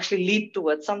it should actually lead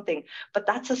towards something. But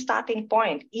that's a starting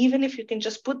point. Even if you can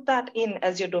just put that in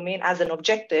as your domain as an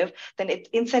objective, then it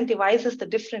incentivizes the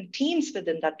different teams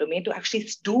within that domain to actually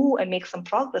do and make some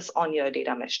progress on your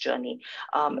data mesh journey.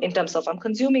 In terms of I'm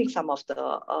consuming some of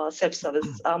the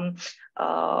self-service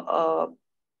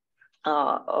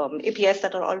APIs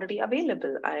that are already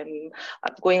available. I'm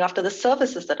going after the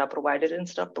services that are provided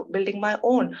instead of building my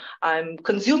own. I'm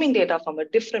consuming data from a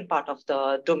different part of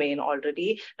the domain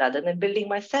already rather than building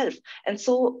myself. And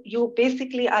so you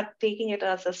basically are taking it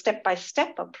as a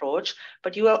step-by-step approach,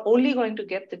 but you are only going to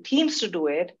get the teams to do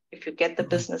it if you get the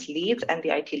business leads and the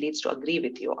IT leads to agree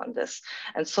with you on this.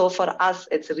 And so for us,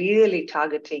 it's really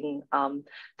targeting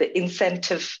the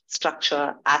incentive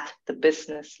structure at the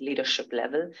business leadership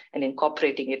level and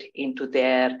incorporating it into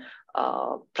their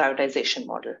prioritization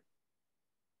model.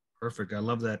 Perfect. I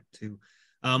love that too.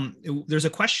 There's a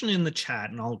question in the chat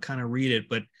and I'll kind of read it,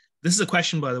 but this is a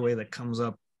question, by the way, that comes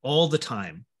up all the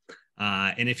time.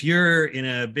 And if you're in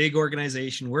a big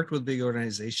organization, worked with big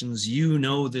organizations, you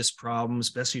know this problem,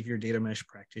 especially if you're a data mesh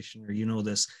practitioner, you know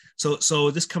this.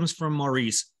 So this comes from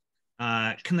Maurice.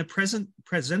 Can the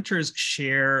presenters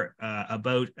share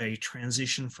about a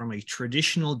transition from a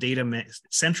traditional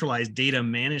centralized data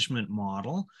management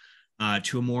model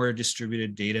to a more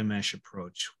distributed data mesh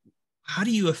approach? How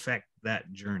do you affect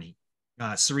that journey?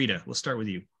 Sarita, we'll start with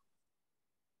you.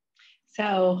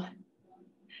 So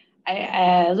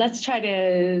let's try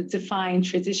to define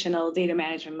traditional data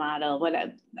management model.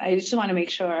 I just want to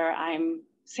make sure I'm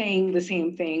saying the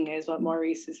same thing as what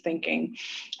Maurice is thinking.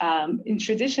 In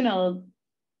traditional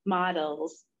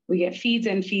models, we get feeds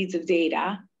and feeds of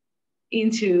data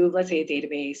into, let's say, a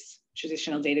database,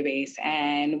 traditional database,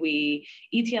 and we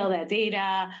ETL that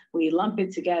data, we lump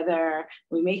it together,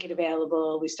 we make it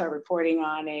available, we start reporting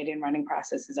on it and running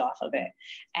processes off of it.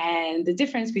 And the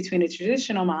difference between a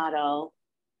traditional model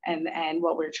and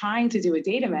what we're trying to do with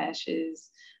data mesh is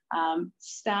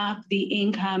stop the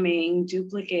incoming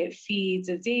duplicate feeds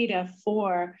of data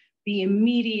for the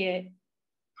immediate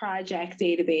project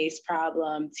database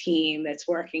problem team that's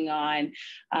working on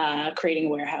creating a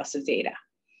warehouse of data,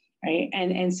 right?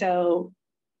 And so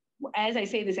as I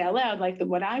say this out loud,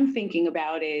 what I'm thinking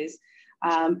about is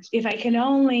if I can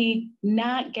only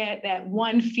not get that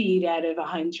one feed out of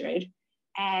 100,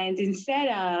 and instead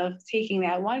of taking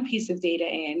that one piece of data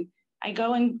in, I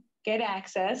go and get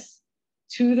access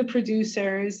to the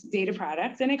producer's data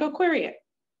product, and I go query it.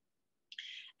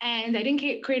 And I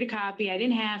didn't create a copy. I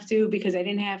didn't have to, because I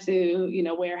didn't have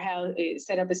to, warehouse,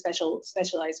 set up a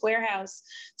specialized warehouse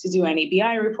to do any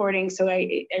BI reporting. So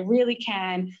I really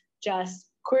can just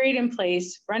query it in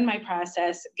place, run my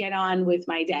process, get on with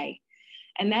my day.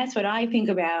 And that's what I think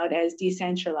about as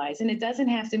decentralized. And it doesn't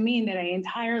have to mean that I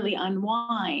entirely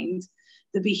unwind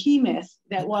the behemoth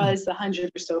that was the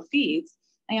 100 or so feeds.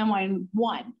 I unwind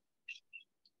one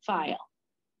file,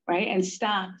 right? And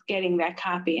stop getting that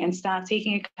copy, and stop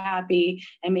taking a copy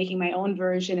and making my own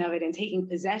version of it and taking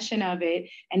possession of it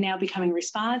and now becoming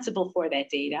responsible for that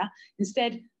data.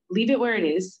 Instead, leave it where it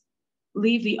is,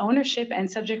 leave the ownership and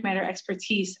subject matter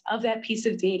expertise of that piece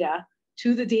of data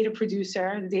to the data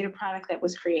producer, the data product that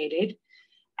was created.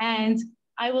 And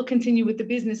I will continue with the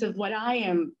business of what I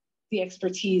am the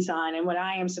expertise on and what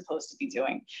I am supposed to be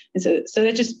doing. And so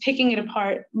they're just picking it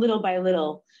apart little by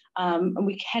little. And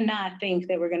we cannot think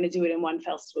that we're going to do it in one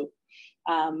fell swoop.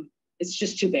 It's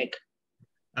just too big.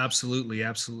 Absolutely,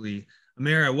 absolutely.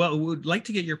 Ammara, well, we would like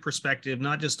to get your perspective,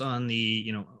 not just on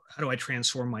the, how do I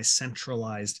transform my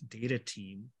centralized data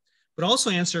team, but also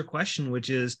answer a question, which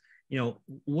is,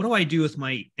 what do I do with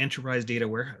my enterprise data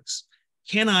warehouse?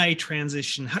 How do I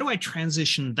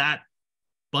transition that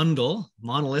bundle,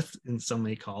 monolith, and some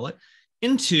may call it,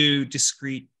 into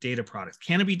discrete data products?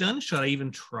 Can it be done? Should I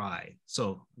even try?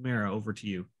 So, Ammara, over to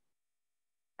you.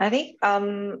 I think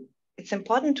it's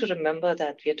important to remember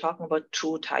that we are talking about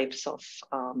two types of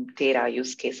data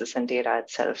use cases and data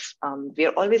itself. We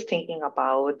are always thinking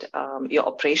about your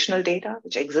operational data,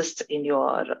 which exists in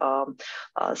your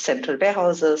central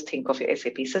warehouses. Think of your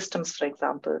SAP systems, for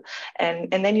example. And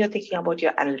then you're thinking about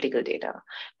your analytical data.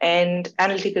 And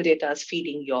analytical data is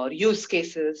feeding your use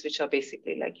cases, which are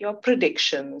basically like your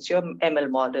predictions, your ML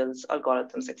models,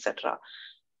 algorithms, etc.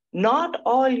 Not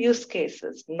all use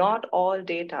cases, not all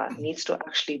data needs to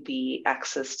actually be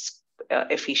accessed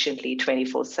efficiently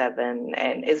 24/7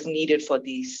 and is needed for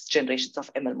these generations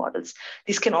of ML models.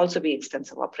 These can also be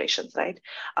extensive operations, right?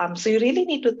 So you really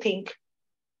need to think,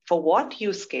 for what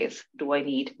use case do I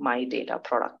need my data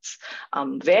products?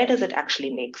 Where does it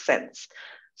actually make sense?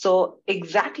 So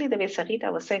exactly the way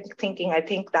Sarita was thinking, I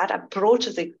think that approach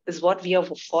is what we are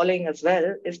following as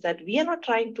well, is that we are not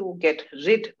trying to get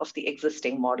rid of the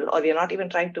existing model, or we are not even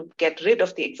trying to get rid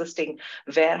of the existing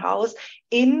warehouse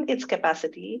in its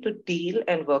capacity to deal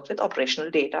and work with operational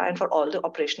data and for all the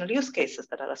operational use cases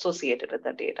that are associated with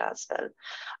that data as well.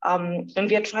 And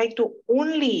we are trying to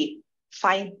only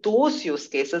find those use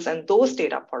cases and those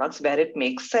data products where it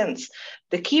makes sense.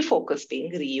 The key focus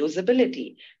being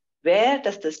reusability. Where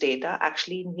does this data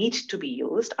actually need to be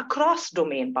used across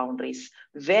domain boundaries?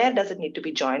 Where does it need to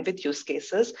be joined with use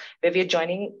cases where we are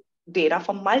joining data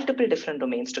from multiple different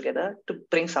domains together to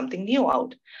bring something new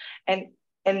out? And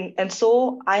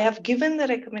so I have given the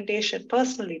recommendation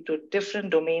personally to different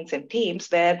domains and teams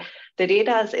where the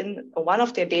data is in one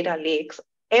of their data lakes.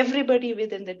 Everybody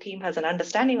within the team has an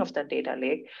understanding of that data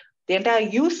lake. The entire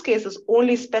use case is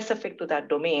only specific to that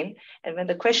domain. And when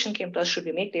the question came to us, should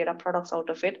we make data products out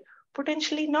of it?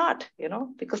 Potentially not,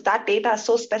 because that data is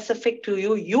so specific to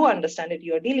you, you understand it,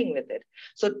 you're dealing with it.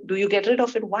 So do you get rid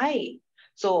of it? Why?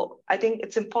 So I think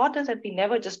it's important that we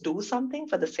never just do something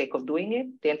for the sake of doing it.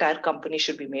 The entire company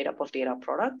should be made up of data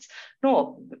products.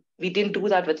 No, we didn't do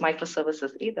that with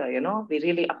microservices either, We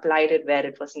really applied it where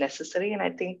it was necessary. And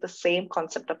I think the same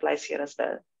concept applies here as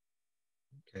well.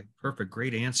 Okay, perfect.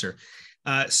 Great answer.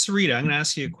 Sarita, I'm going to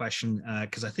ask you a question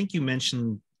because I think you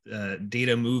mentioned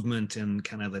data movement and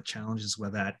kind of the challenges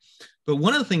with that. But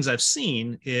one of the things I've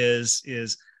seen is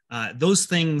those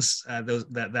things,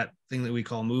 that thing that we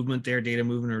call movement there, data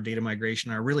movement or data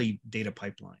migration, are really data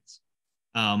pipelines.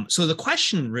 So the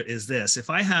question is this: if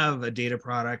I have a data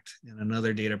product and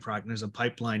another data product, and there's a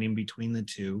pipeline in between the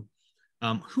two,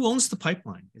 who owns the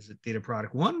pipeline? Is it data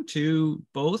product one, two,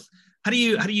 both? How do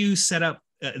you set up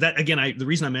that? Again, the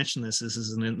reason I mention this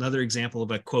is another example of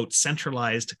a quote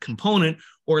centralized component,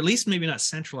 or at least maybe not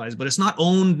centralized, but it's not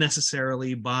owned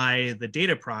necessarily by the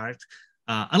data product,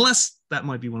 unless that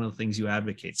might be one of the things you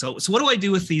advocate. So what do I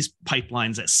do with these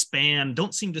pipelines that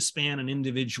don't seem to span an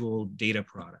individual data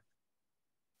product?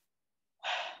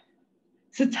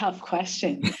 It's a tough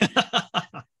question.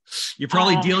 You're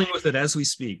probably dealing with it as we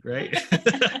speak, right?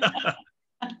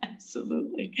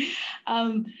 Absolutely.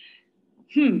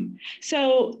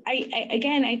 So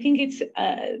I think it's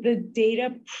the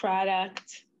data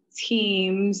product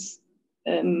team's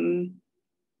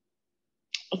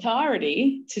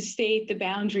authority to state the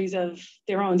boundaries of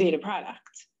their own data product.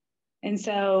 And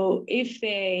so if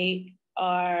they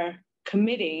are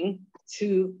committing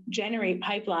to generate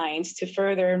pipelines to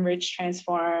further enrich,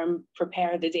 transform,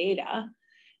 prepare the data,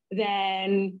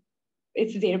 then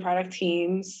it's the data product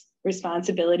team's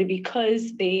responsibility,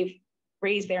 because they've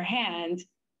raised their hand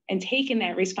and taken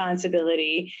that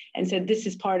responsibility and said, this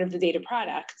is part of the data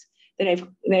product, that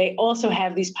they also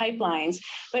have these pipelines.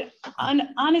 But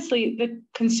honestly, the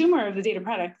consumer of the data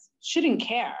product shouldn't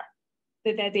care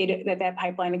that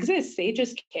pipeline exists. They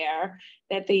just care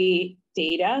that the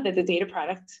data that the data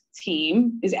product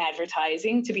team is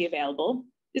advertising to be available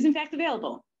is in fact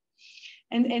available.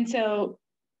 And so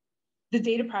the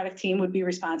data product team would be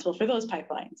responsible for those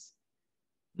pipelines.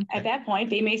 Okay. At that point,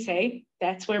 they may say,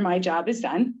 that's where my job is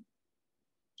done.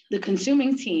 The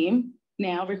consuming team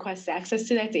now requests access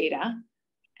to that data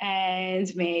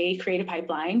and may create a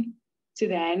pipeline to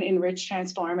then enrich,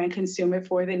 transform, and consume it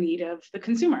for the need of the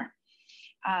consumer.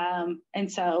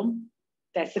 And so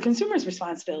that's the consumer's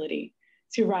responsibility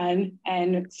to run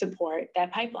and support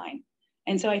that pipeline.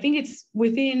 And so I think it's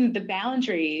within the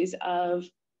boundaries of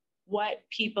what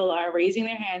people are raising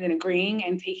their hand and agreeing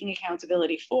and taking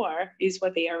accountability for is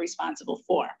what they are responsible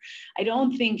for. I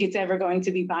don't think it's ever going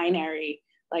to be binary,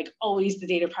 like always the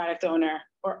data product owner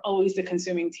or always the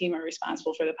consuming team are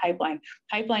responsible for the pipeline.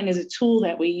 Pipeline is a tool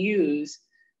that we use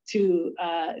to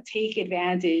take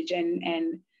advantage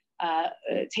and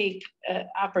take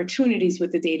opportunities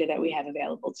with the data that we have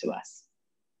available to us.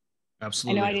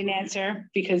 Absolutely. I know I didn't answer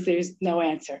because there's no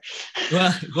answer.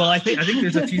 Well, I think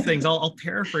there's a few things. I'll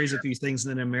paraphrase a few things,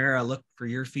 and then Ammara, I'll look for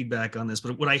your feedback on this.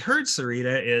 But what I heard,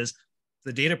 Sarita, is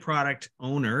the data product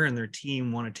owner and their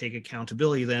team want to take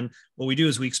accountability. Then what we do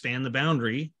is we expand the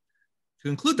boundary to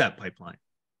include that pipeline.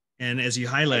 And as you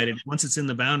highlighted, once it's in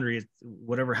the boundary,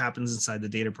 whatever happens inside the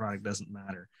data product doesn't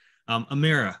matter.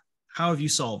 Ammara, how have you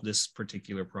solved this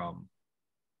particular problem?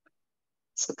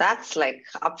 So that's like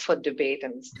up for debate,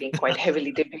 and it's being quite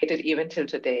heavily debated even till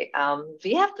today.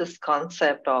 We have this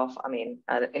concept of, in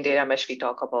data mesh, we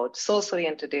talk about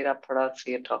source-oriented data products,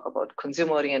 we talk about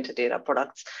consumer-oriented data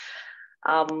products.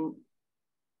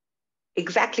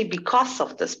 Exactly because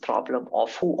of this problem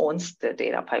of who owns the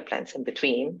data pipelines in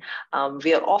between,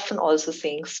 we are often also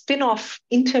seeing spin-off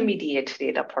intermediate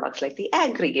data products, like the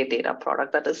aggregate data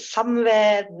product that is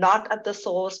somewhere not at the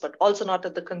source, but also not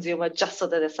at the consumer, just so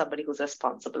that there's somebody who's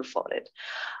responsible for it.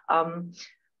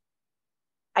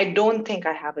 I don't think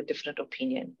I have a different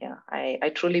opinion. Yeah,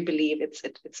 I truly believe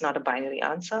it's not a binary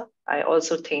answer. I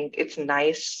also think it's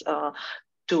nice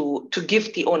to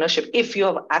give the ownership. If you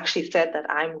have actually said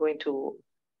that I'm going to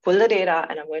pull the data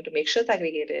and I'm going to make sure it's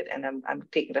aggregated and I'm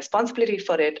taking responsibility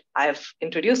for it, I've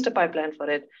introduced a pipeline for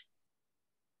it,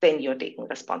 then you're taking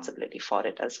responsibility for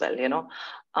it as well.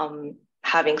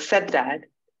 Having said that,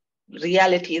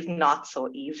 reality is not so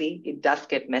easy. It does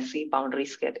get messy,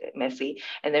 boundaries get messy.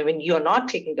 And then when you're not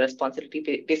taking the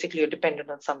responsibility, basically you're dependent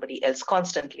on somebody else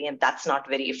constantly, and that's not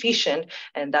very efficient.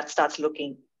 And that starts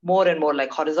looking more and more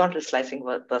like horizontal slicing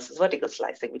versus vertical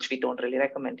slicing, which we don't really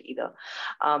recommend either.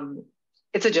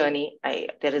 It's a journey.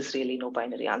 There is really no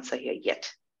binary answer here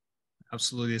yet.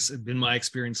 Absolutely. It's been my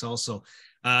experience also.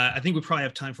 I think we probably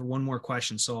have time for one more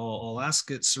question. So I'll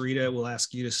ask it, Sarita, we'll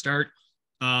ask you to start.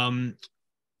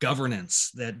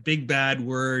 Governance, that big bad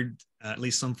word, at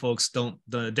least some folks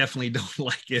definitely don't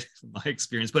like it in my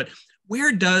experience, but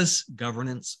where does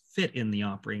governance fit in the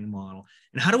operating model?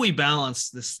 And how do we balance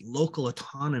this local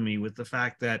autonomy with the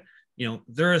fact that,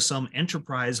 there are some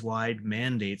enterprise-wide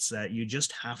mandates that you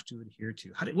just have to adhere to?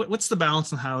 What's the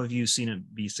balance, and how have you seen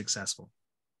it be successful?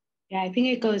 Yeah, I think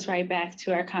it goes right back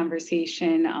to our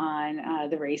conversation on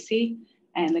the RACI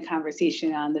and the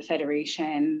conversation on the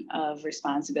Federation of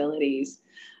Responsibilities.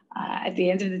 At the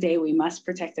end of the day, we must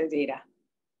protect our data.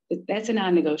 That's a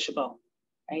non-negotiable,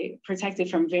 right? Protect it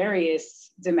from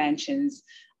various dimensions.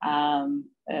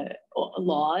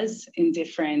 Laws in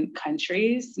different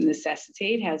countries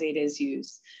necessitate how data is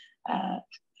used.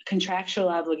 Contractual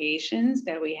obligations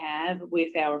that we have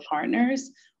with our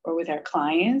partners or with our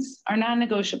clients are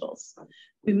non-negotiables.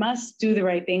 We must do the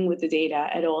right thing with the data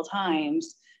at all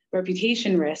times.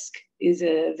 Reputation risk is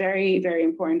a very, very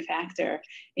important factor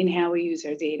in how we use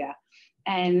our data.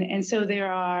 And so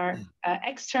there are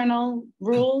external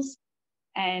rules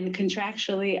and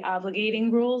contractually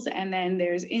obligating rules, and then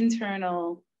there's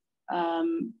internal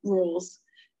rules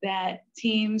that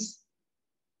teams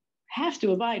have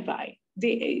to abide by.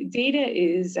 Data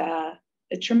is a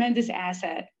tremendous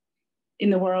asset in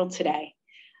the world today.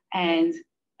 And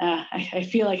I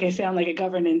feel like I sound like a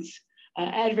governance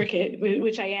advocate,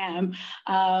 which I am,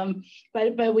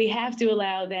 but we have to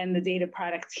allow then the data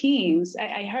product teams.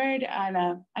 I heard on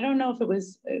I don't know if it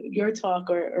was your talk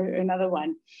or another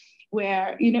one,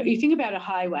 where you think about a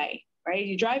highway, right?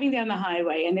 You're driving down the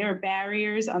highway and there are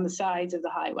barriers on the sides of the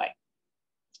highway.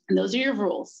 And those are your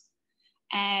rules.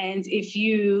 And if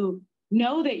you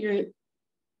know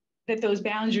that those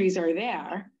boundaries are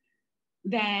there,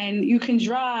 then you can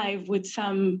drive with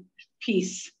some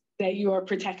peace that you are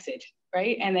protected,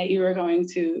 right? And that you are going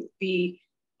to be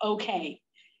okay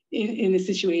in the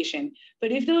situation.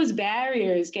 But if those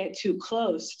barriers get too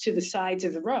close to the sides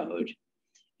of the road,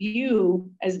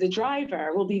 you as the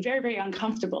driver will be very, very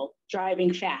uncomfortable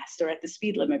driving fast or at the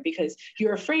speed limit because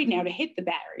you're afraid now to hit the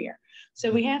barrier.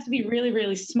 So we have to be really,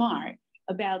 really smart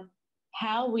about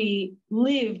how we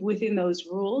live within those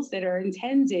rules that are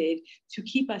intended to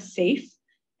keep us safe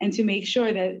and to make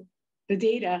sure that the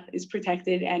data is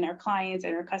protected and our clients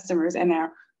and our customers and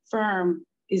our firm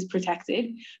is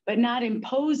protected, but not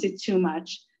impose it too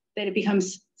much that it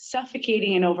becomes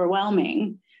suffocating and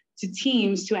overwhelming to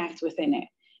teams to act within it.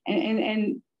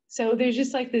 And so there's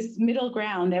just like this middle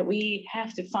ground that we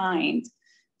have to find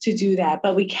to do that,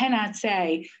 but we cannot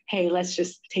say, hey, let's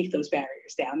just take those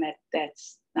barriers down.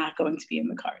 That's not going to be in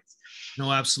the cards.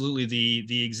 No, absolutely.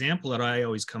 The example that I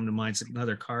always come to mind is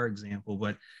another car example,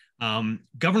 but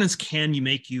governance can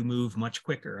make you move much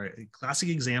quicker. A classic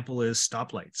example is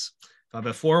stoplights. If I have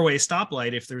a four-way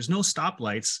stoplight, if there's no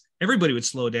stoplights, everybody would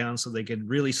slow down so they could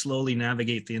really slowly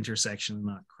navigate the intersection and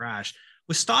not crash.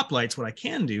 With stoplights, what I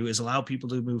can do is allow people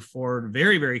to move forward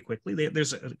very, very quickly.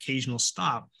 There's an occasional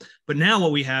stop, but now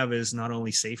what we have is not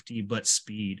only safety, but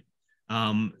speed.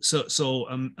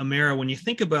 Ammara, when you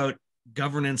think about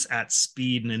governance at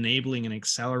speed and enabling and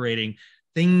accelerating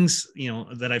things,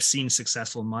 that I've seen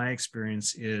successful in my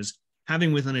experience is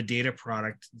having within a data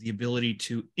product the ability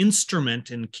to instrument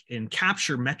and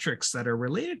capture metrics that are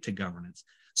related to governance.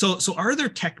 So are there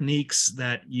techniques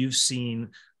that you've seen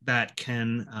that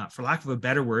can, for lack of a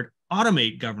better word,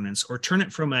 automate governance or turn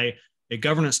it from a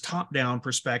governance top-down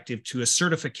perspective to a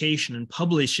certification and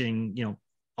publishing,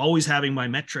 always having my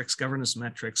metrics, governance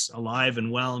metrics alive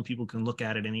and well, and people can look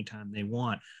at it anytime they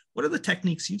want? What are the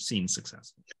techniques you've seen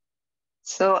successful?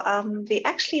 So we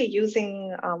actually are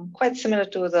using quite similar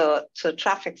to the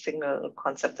traffic signal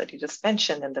concept that you just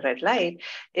mentioned in the red light,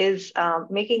 is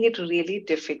making it really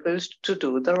difficult to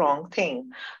do the wrong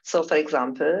thing. So for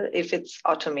example, if it's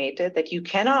automated that you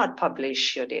cannot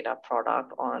publish your data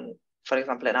product on, for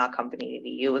example, in our company, we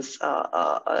use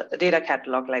a data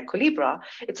catalog like Colibra.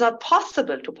 It's not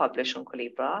possible to publish on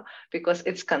Colibra because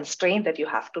it's constrained that you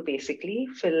have to basically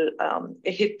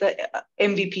hit the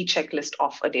MVP checklist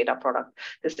of a data product.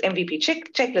 This MVP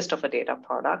checklist of a data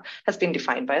product has been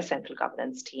defined by a central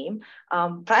governance team,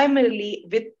 primarily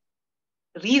with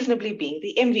reasonably being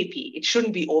the MVP. It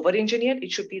shouldn't be over-engineered.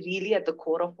 It should be really at the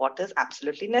core of what is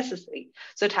absolutely necessary.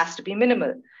 So it has to be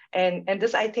minimal. And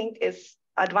this, I think, is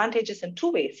advantageous in two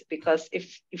ways, because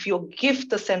if you give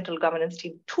the central governance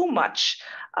team too much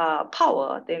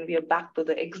power, then we are back to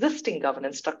the existing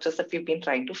governance structures that we've been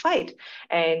trying to fight.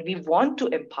 And we want to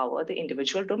empower the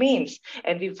individual domains,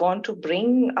 and we want to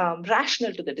bring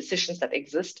rationale to the decisions that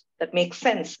exist that make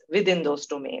sense within those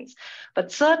domains.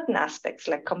 But certain aspects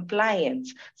like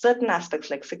compliance, certain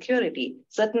aspects like security,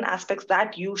 certain aspects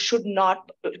that you should not,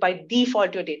 by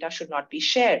default, your data should not be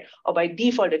shared, or by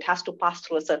default, it has to pass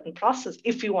through a certain process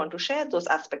if you want to share those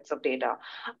aspects of data,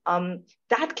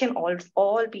 that can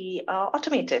all be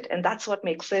automated. And that's what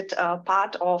makes it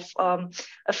part of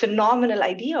a phenomenal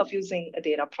idea of using a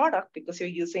data product, because you're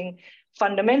using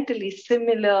fundamentally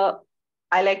similar,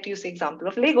 I like to use the example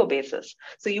of Lego bases.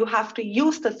 So you have to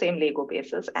use the same Lego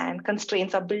bases, and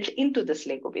constraints are built into this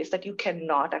Lego base that you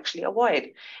cannot actually avoid.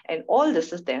 And all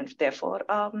this is then therefore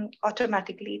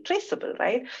automatically traceable,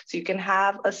 right? So you can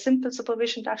have a simple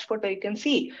supervision dashboard where you can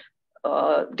see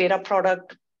data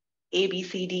product A, B,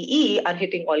 C, D, E are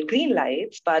hitting all green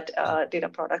lights, but data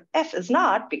product F is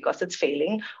not, because it's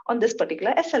failing on this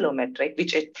particular SLO metric,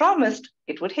 which it promised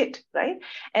it would hit, right?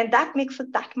 And that makes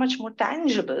it that much more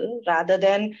tangible rather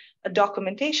than a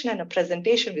documentation and a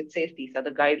presentation which says these are the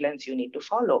guidelines you need to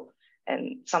follow.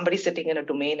 And somebody sitting in a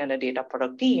domain and a data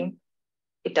product team,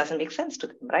 it doesn't make sense to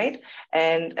them, right?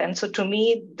 And so to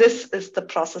me, this is the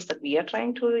process that we are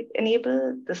trying to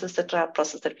enable. This is the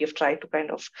process that we have tried to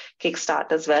kind of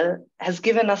kickstart as well, has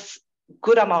given us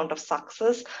good amount of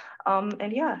success.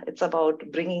 And yeah, it's about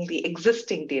bringing the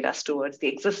existing data stewards, the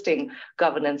existing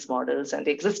governance models, and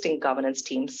the existing governance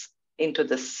teams into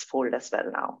this fold as well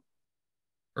now.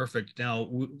 Perfect. Now,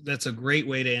 that's a great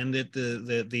way to end it.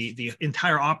 The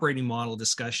entire operating model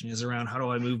discussion is around how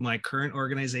do I move my current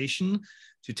organization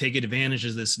to take advantage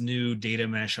of this new data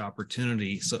mesh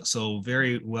opportunity. So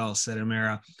very well said,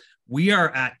 Ammara. We are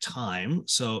at time.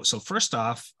 So first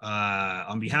off,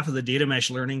 on behalf of the data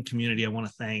mesh learning community, I want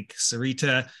to thank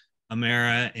Sarita,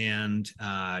 Ammara, and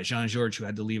Jean-Georges, who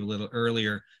had to leave a little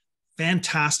earlier.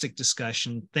 Fantastic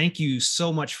discussion. Thank you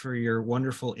so much for your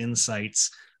wonderful insights.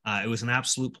 It was an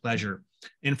absolute pleasure.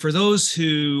 And for those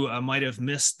who might have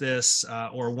missed this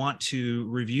or want to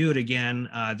review it again,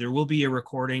 there will be a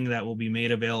recording that will be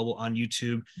made available on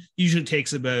YouTube. Usually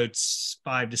takes about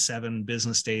 5 to 7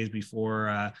 business days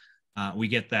before we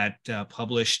get that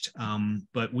published,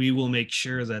 but we will make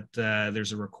sure that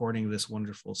there's a recording of this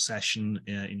wonderful session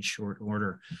in short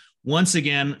order. Once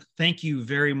again, thank you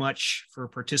very much for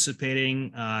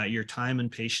participating. Your time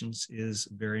and patience is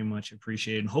very much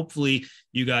appreciated. And hopefully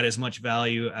you got as much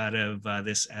value out of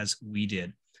this as we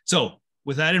did. So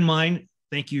with that in mind,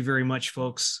 thank you very much,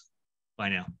 folks. Bye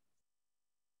now.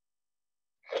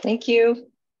 Thank you.